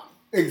mom.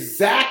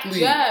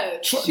 Exactly.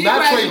 Yes.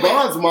 Not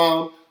Trayvon's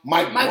mom.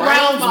 Mike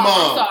Brown's mom.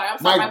 I'm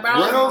sorry. Mike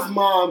Brown's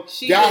mom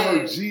got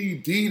her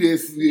GED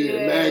this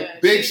year, man.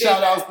 Big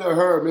shout outs to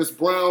her, Miss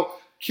Brown.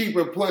 Keep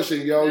it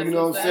pushing, yo. You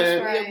know what I'm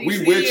saying? Right.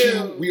 We with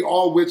you. We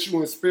all with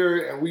you in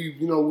spirit, and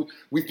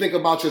we think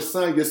about your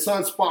son. Your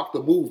son sparked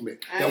the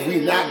movement that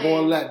we not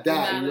going to let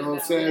die. You know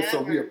what I'm saying? Never.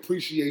 So we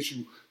appreciate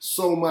you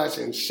so much,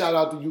 and shout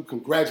out to you.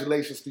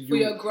 Congratulations to you for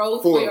your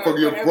growth, for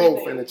your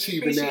growth and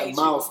achieving that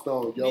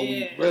milestone, yo.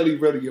 We really,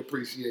 really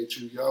appreciate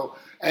you, yo.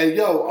 And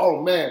yo,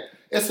 oh man,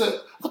 I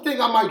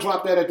think I might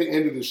drop that at the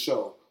end of the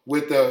show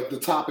with the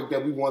topic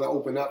that we want to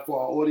open up for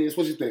our audience.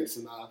 What you think,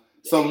 Sanaa?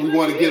 Something we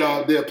want to get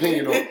their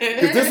opinion on.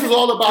 Because this is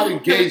all about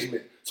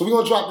engagement. So we're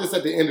going to drop this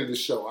at the end of the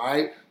show, all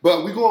right?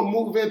 But we're going to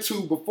move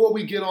into, before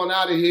we get on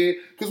out of here,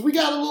 because we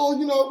got a little,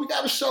 we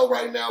got a show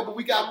right now, but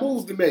we got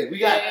moves to make. We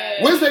got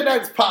Wednesday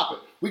night is popping.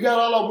 We got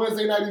all our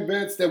Wednesday night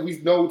events that we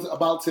know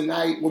about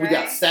tonight. We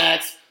got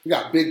Saks. We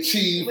got Big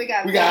Chief. We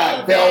got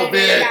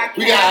Velvet.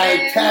 We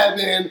got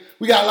Kevin.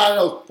 We got a lot of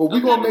those. But we're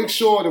going to make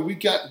sure that we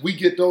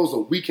get those a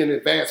week in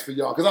advance for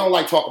y'all. Because I don't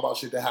like talking about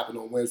shit that happened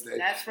on Wednesday.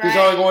 That's right. Because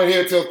y'all ain't going to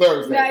hear it till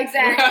Thursday. No,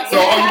 exactly.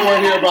 So all you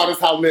want to hear about is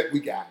how lit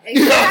we got.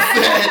 You know what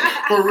I'm saying?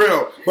 For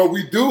real. But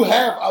we do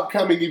have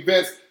upcoming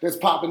events that's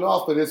popping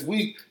off for this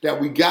week that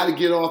we got to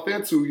get off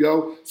into,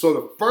 yo. So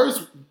the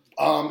first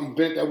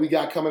event that we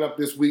got coming up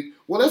this week,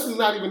 well, this is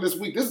not even this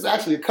week. This is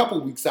actually a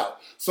couple weeks out.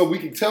 So we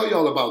can tell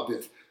y'all about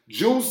this.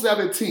 June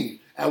 17th,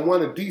 at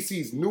one of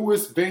DC's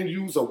newest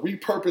venues, a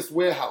repurposed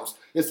warehouse.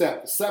 It's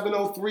at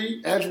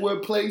 703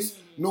 Edgewood Place,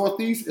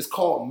 Northeast. It's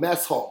called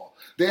Mess Hall.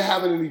 They're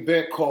having an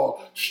event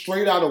called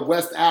Straight Out of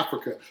West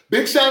Africa.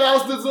 Big shout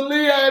outs to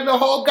Zalia and the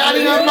whole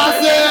goddamn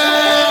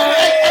myself.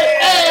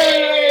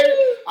 Hey.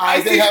 All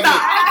right, they have you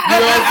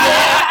know what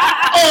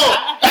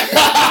I'm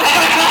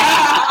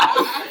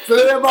saying? So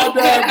they're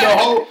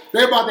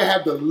about to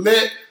have the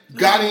lit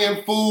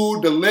Ghanaian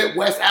food, the lit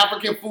West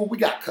African food. We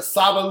got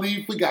cassava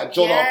leaf. We got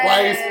jollof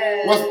rice.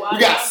 We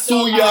got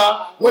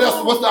suya. What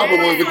else? What's the other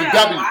one with the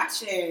W?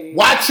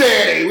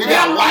 Wache. We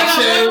got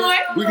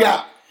wache. We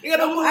got.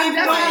 I'm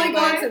definitely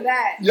going to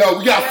that. Yo,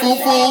 we got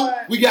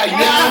fufu. We got yam.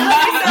 You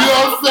know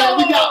what I'm saying?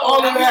 We got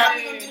all of that.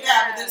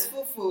 Yeah, but there's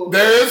fufu.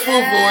 There is fufu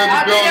in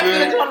the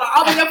building.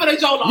 I'll be there for the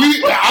jollof. I'm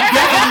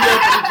definitely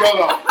there for the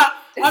jollof.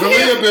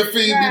 Zalia been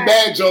feeding me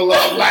bad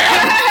jollof. Like,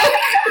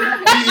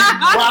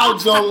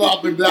 wild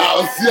jollof in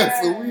Dallas.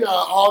 Yes, so we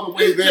are all the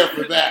way there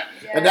for that.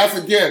 Yes. And that's,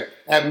 again,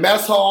 at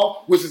Mess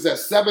Hall, which is at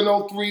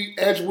 703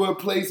 Edgewood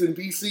Place in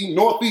D.C.,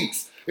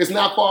 Northeast. It's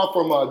not far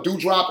from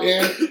Dewdrop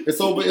Inn.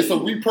 It's a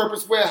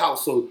repurposed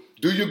warehouse. So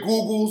do your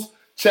Googles.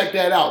 Check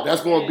that out.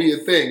 That's going to be a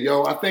thing,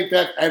 yo. I think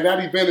that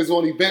event is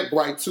on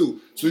Eventbrite, too.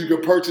 So you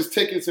can purchase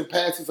tickets and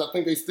passes. I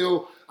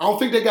don't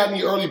think they got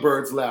any early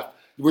birds left,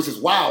 which is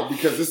wild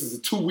because this is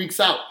 2 weeks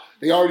out.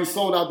 They already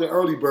sold out the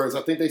early birds.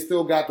 I think they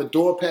still got the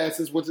door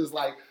passes, which is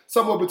like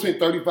somewhere between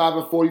 35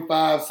 and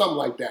 45, something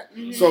like that.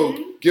 Mm-hmm. So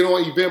get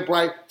on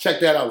Eventbrite. Check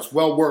that out. It's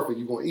well worth it.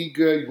 You're going to eat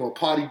good. You're going to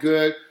party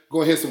good. You're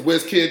going to hit some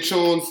WizKid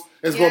tunes.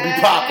 It's going to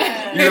be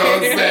popping. You know what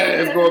I'm saying?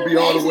 It's going to be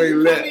all the way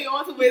lit.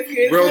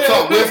 Real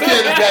talk. WizKid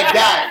is that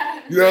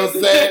guy. You know what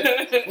I'm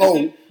saying?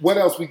 Oh, what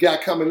else we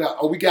got coming up?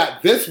 Oh, we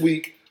got this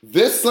week,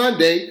 this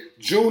Sunday,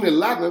 June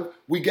 11th,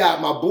 we got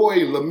my boy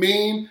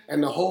Lamine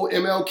and the whole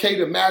MLK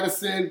to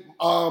Madison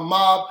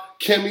mob,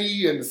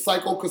 Kimmy and the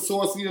Psycho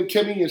Consortium,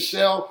 Kimmy and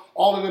Shell,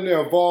 all of them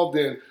are involved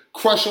in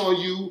Crush on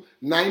You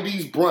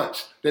 90s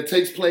Brunch that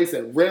takes place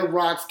at Red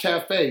Rocks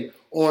Cafe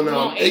on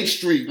 8th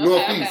Street,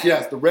 Northeast. Okay.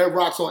 Yes, the Red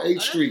Rocks on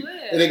 8th Street.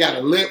 And they got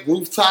a lit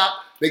rooftop.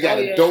 They got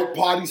a dope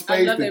party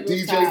space. The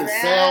DJ, the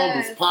sound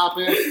is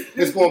popping.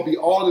 It's going to be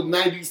all the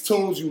 90s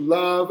tunes you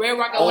love. Red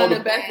Rock are one of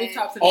the best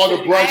rooftops in all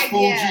the brunch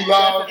foods you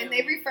love. And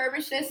they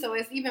refurbished it, so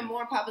it's even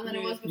more popular than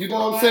it was before. You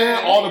know what I'm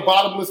saying? All the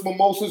bottomless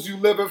mimosas you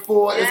living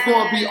for. It's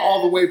going to be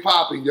all the way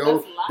popping,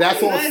 yo.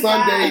 That's on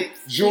Sunday,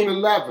 June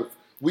 11th.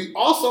 We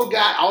also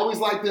got, I always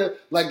like to,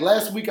 like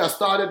last week I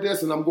started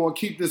this and I'm going to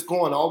keep this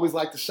going. I always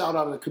like to shout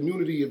out a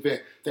community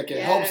event that can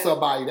help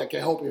somebody, that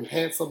can help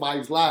enhance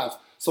somebody's lives.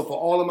 So for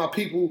all of my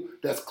people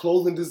that's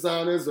clothing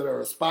designers that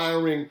are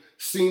aspiring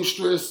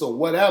seamstress or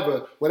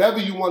whatever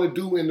you want to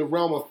do in the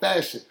realm of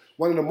fashion,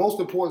 one of the most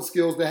important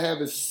skills to have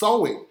is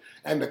sewing.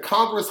 And the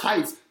Congress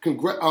Heights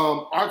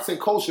Arts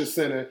and Culture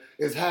Center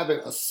is having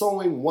a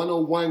sewing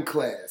 101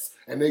 class.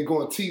 And they're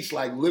going to teach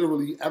like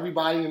literally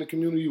everybody in the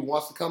community who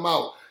wants to come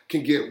out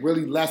can get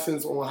really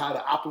lessons on how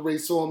to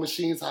operate sewing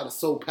machines, how to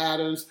sew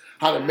patterns,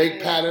 how to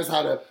make patterns,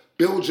 how to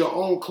build your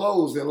own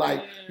clothes. And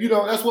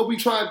that's what we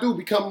try and do,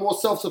 become more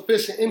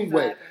self-sufficient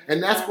anyway. Exactly.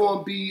 And that's going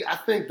to be, I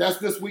think that's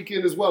this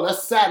weekend as well.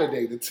 That's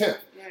Saturday, the 10th.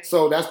 Right.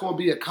 So that's going to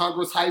be at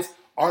Congress Heights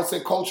Arts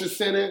and Culture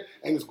Center,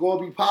 and it's going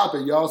to be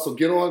popping, y'all. So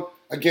get on,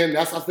 again,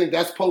 I think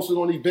that's posted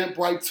on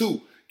Eventbrite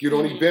too. Get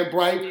on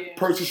Eventbrite,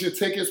 purchase your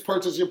tickets,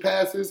 purchase your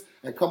passes,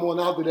 and come on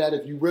out to that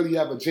if you really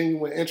have a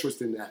genuine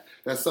interest in that.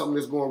 That's something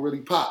that's going to really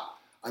pop.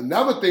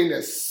 Another thing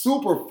that's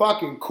super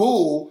fucking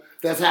cool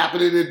that's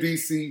happening in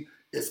DC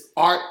is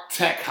Art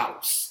Tech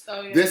House.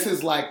 Oh, yeah. This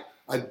is like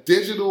a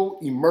digital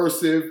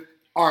immersive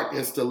art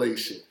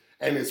installation.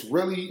 And it's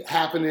really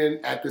happening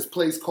at this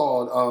place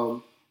called,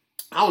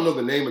 I don't know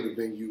the name of the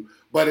venue,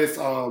 but it's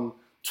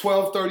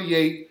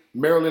 1238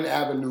 Maryland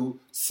Avenue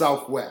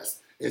Southwest.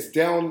 It's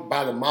down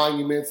by the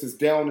monuments. It's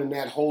down in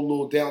that whole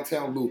little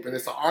downtown loop. And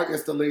it's an art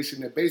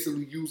installation that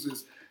basically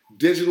uses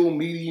digital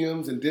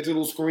mediums and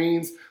digital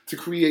screens to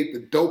create the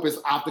dopest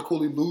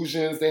optical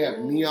illusions. They have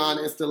neon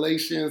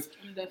installations.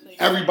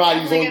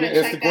 Everybody's on the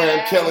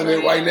Instagram killing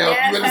it right now. If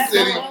you're in the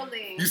city,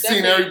 you've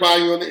seen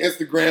everybody on the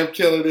Instagram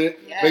killing it.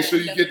 Yes, make sure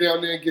you get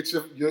down there and get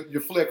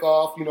your flick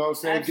off. You know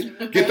what I'm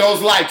saying? Get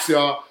those likes,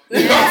 y'all.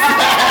 You know what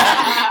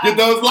I'm saying? Get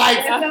those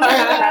likes.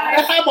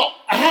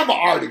 I have an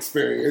art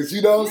experience.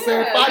 You know what I'm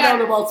saying? Find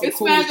out about some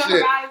cool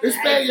shit.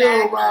 Expand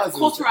your horizons.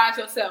 Culturize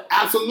yourself.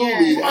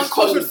 Absolutely. Yeah.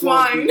 Uncultured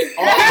swine. You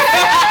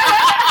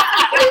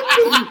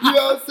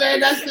know what I'm saying?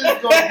 That shit's going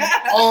to be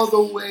all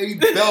the way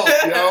dope,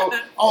 yo.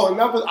 Oh,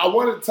 I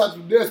wanted to touch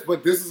on this,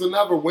 but this is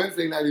another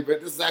Wednesday night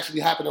event. This is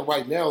actually happening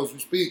right now as we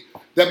speak.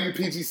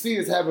 WPGC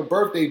is having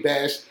birthday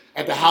bash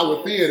at the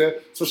Howard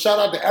Theater. So shout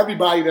out to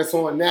everybody that's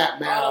on that,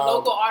 man. All the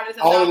local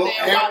artists out there.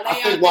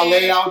 I think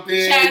Wale out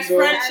there. Chaz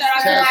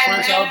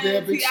French out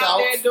there. Big shouts. Out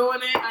there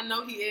doing it. I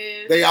know he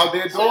is. They out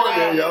there doing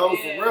it, yo.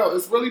 For real.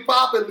 It's really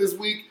popping this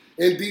week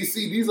in DC.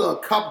 These are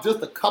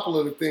just a couple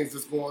of the things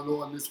that's going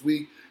on this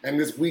week and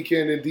this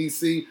weekend in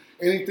DC.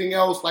 Anything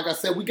else? Like I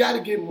said, we got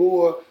to get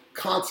more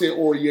content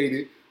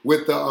oriented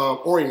with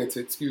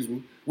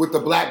the with the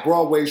Black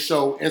Broadway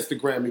Show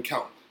Instagram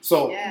account.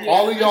 So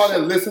all of y'all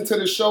that listen to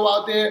the show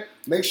out there,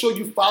 make sure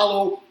you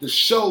follow the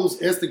show's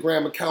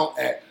Instagram account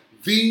at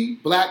The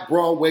Black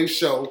Broadway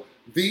Show,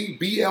 the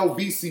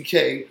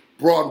BLVCK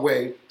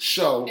Broadway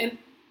Show. And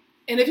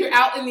if you're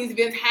out in these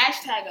events,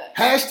 hashtag us.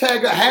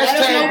 Hashtag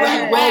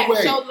Black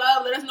Broadway. Show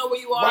love. Let us know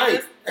where you are.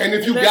 Right. And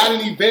if you got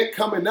an event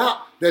coming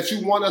up that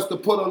you want us to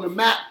put on the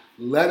map,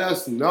 let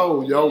us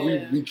know, yo.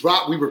 Yeah.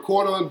 We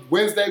record on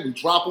Wednesday, we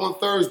drop on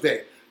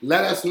Thursday.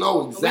 Let us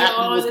know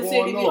exactly what's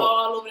going on. We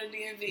all over the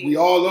DMV. We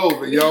all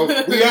over, yo.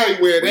 We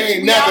everywhere. They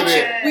ain't never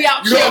there. We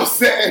out You know what I'm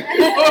saying?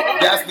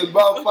 That's the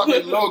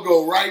motherfucking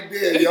logo right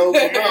there, yo. For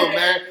real,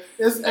 man.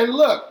 And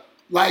look,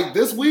 like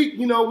this week,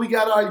 we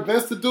got our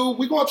events to do.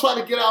 We're going to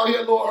try to get out here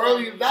a little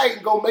early tonight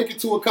and go make it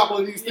to a couple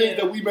of these things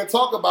that we've been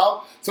talking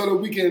about so that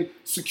we can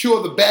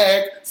secure the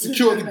bag,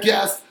 secure the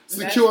guests,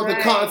 secure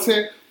the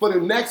content for the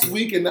next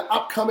week and the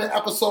upcoming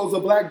episodes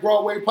of Black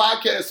Broadway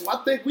Podcast. So I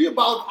think we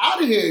about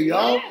out of here,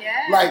 y'all.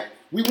 Yeah. Like,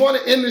 we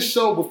want to end the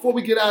show. Before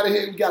we get out of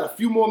here, we got a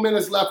few more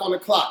minutes left on the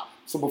clock.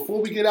 So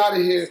before we get out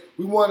of here,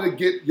 we want to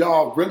get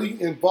y'all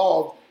really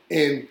involved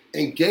in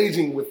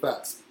engaging with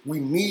us. We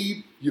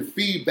need your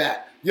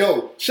feedback.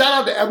 Yo, shout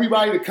out to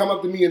everybody that come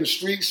up to me in the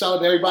street. Shout out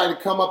to everybody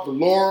that come up to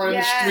Laura in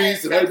the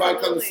streets and everybody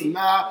come to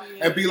Sanaa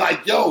and be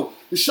like, yo,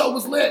 the show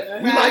was lit.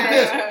 We like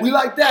this. We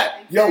like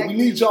that. Yo, we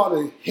need y'all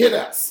to hit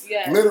us.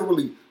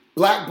 Literally.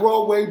 Black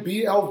Broadway,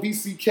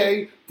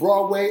 BLVCK,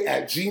 Broadway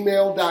at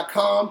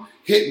gmail.com.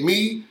 Hit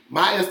me.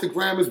 My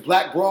Instagram is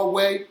Black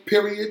Broadway,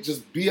 period.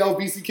 Just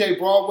BLVCK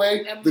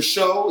Broadway. The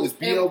show is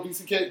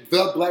BLVCK,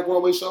 The Black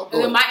Broadway Show.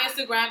 And then my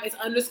Instagram is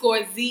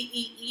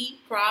 _ZEE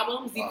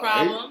problem.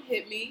 Problem.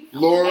 Hit me.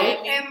 Laura.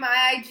 And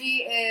my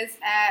IG is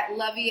at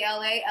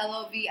LovieLA,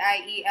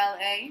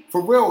 LOVIELA.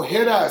 For real,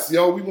 hit us,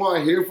 yo. We want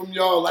to hear from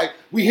y'all. Like,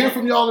 we hear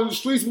from y'all in the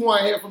streets. We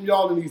want to hear from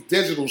y'all in these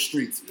digital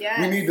streets. Yes.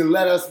 You need to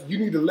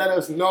let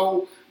us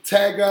know.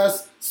 Tag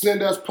us,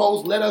 send us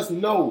posts, let us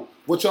know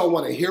what y'all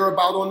want to hear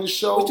about on this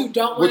show. What you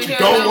don't want to hear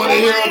about. What you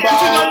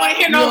don't want to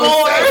hear no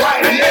more.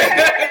 Right,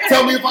 yeah.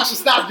 Tell me if I should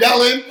stop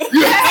yelling.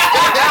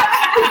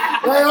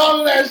 Like, all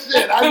of that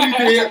shit.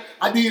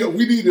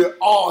 We need it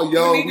all,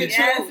 yo. We need the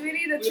truth. We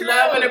need the truth. We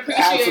love and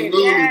appreciate it.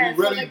 Absolutely, we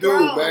really do,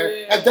 man.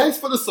 Yeah. And thanks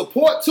for the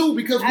support, too,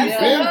 because we've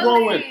been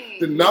growing.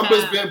 The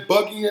numbers been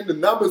bugging. The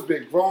numbers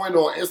been growing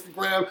on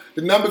Instagram.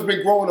 The numbers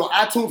been growing on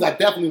iTunes. I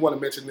definitely want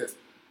to mention this.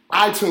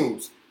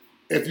 iTunes.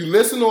 If you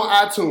listen on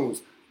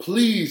iTunes,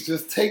 please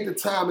just take the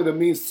time. It'll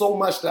mean so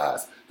much to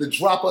us to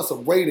drop us a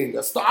rating.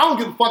 A star. I don't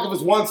give a fuck if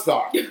it's 1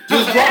 star. Just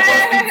drop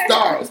us 2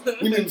 stars.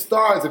 We need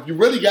stars. If you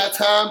really got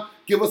time,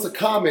 give us a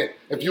comment.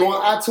 If you're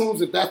on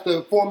iTunes, if that's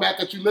the format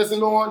that you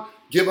listen on,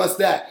 give us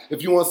that.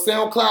 If you're on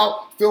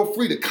SoundCloud, feel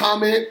free to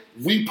comment,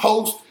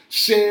 repost,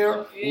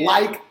 share,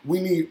 like. We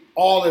need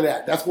all of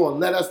that. That's going to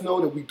let us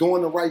know that we're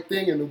doing the right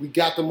thing and that we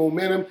got the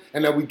momentum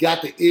and that we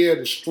got the ear of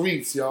the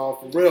streets, y'all.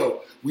 For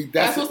real.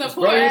 That's what's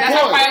important. That's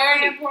our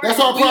priority. That's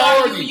our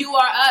priority. You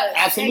are us.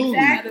 Absolutely.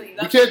 Exactly.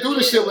 We can't do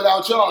this shit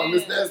without y'all. And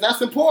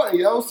that's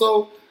important, yo.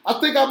 So I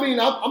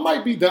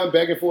might be done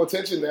begging for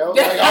attention now.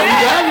 Like,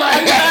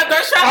 I'm done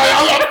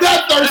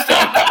thirsty.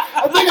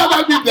 I think I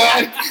might be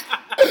done.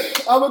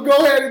 I'm going to go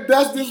ahead and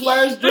dust this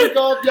last drink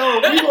off.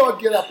 Yo, we going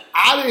to get up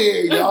out of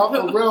here, y'all.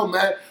 For real,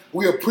 man.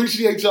 We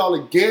appreciate y'all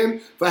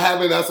again for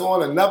having us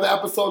on another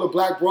episode of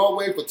Black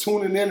Broadway, for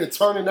tuning in and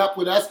turning up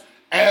with us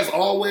as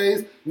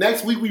always.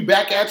 Next week, we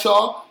back at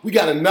y'all. We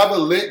got another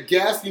lit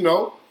guest, you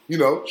know,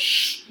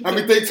 shh.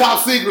 Everything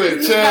top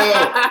secret. Chill.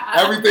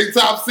 Everything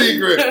top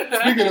secret.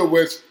 Speaking of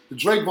which, the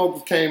Drake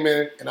vocals came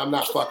in, and I'm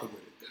not fucking with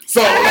it.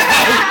 So,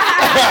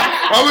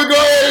 I'm going to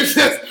go ahead and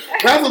just,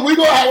 we're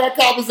going to have our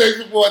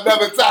conversation for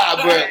another time.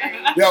 But,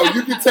 yo,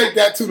 you can take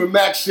that to the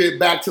max shit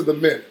back to the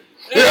minute.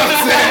 You know what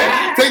I'm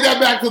saying? Take that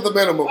back to the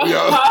minimum,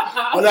 yo.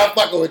 I'm not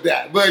fucking with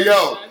that. But,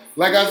 yo,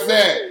 like I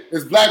said,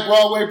 it's Black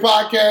Broadway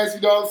Podcast,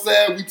 you know what I'm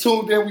saying? We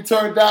tuned in, we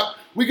turned up.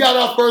 We got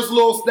our first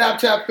little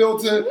Snapchat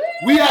filter.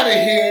 We out of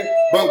here,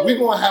 but we're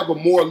going to have a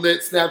more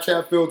lit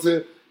Snapchat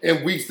filter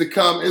in weeks to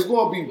come. It's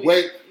going to be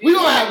we're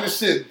going to have this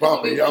shit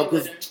bumping, yo,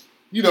 because,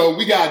 you know,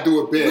 we got to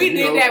do it big. We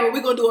did that, but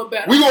we're going to do it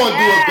better. We're going to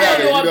do it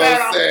better, you know what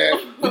I'm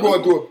saying? We're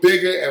going to do it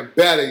bigger and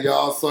better,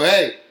 y'all. So,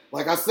 hey,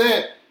 like I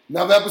said,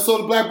 another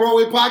episode of Black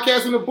Broadway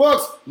Podcast in the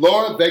books.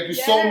 Laura, thank you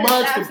so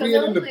much for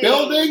being in the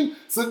building.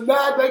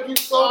 Sanaa, thank you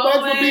so much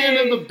for being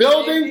in the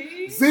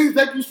building. Z,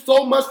 thank you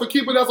so much for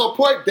keeping us on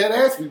point.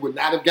 Deadass, we would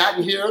not have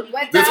gotten here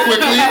this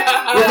quickly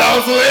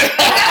without Zoe.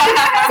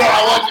 So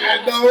I want you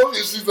to know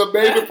that she's a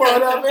major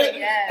part of it.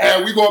 Yes.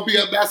 And we're going to be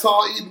at Mess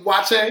Hall eating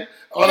watching.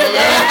 On the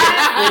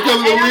last,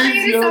 because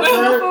Louise, you know what I'm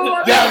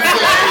saying? Yes,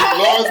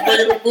 Laura's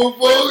bringing the food, you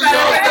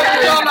know what I'm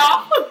saying?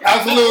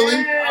 Absolutely.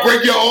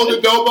 Bring your own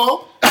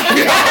adobo.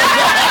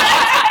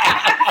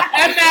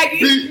 And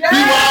Maggie.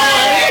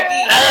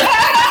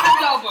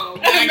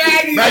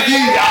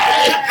 Maggie.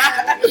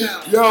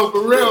 Yo,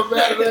 for real,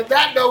 man. And on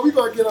that note, we're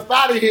going to get up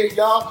out of here,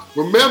 y'all.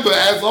 Remember,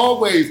 as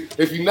always,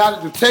 if you're not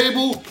at the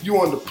table, you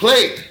on the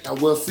plate. And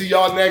we'll see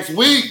y'all next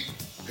week.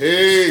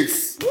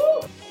 Peace.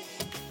 Woo.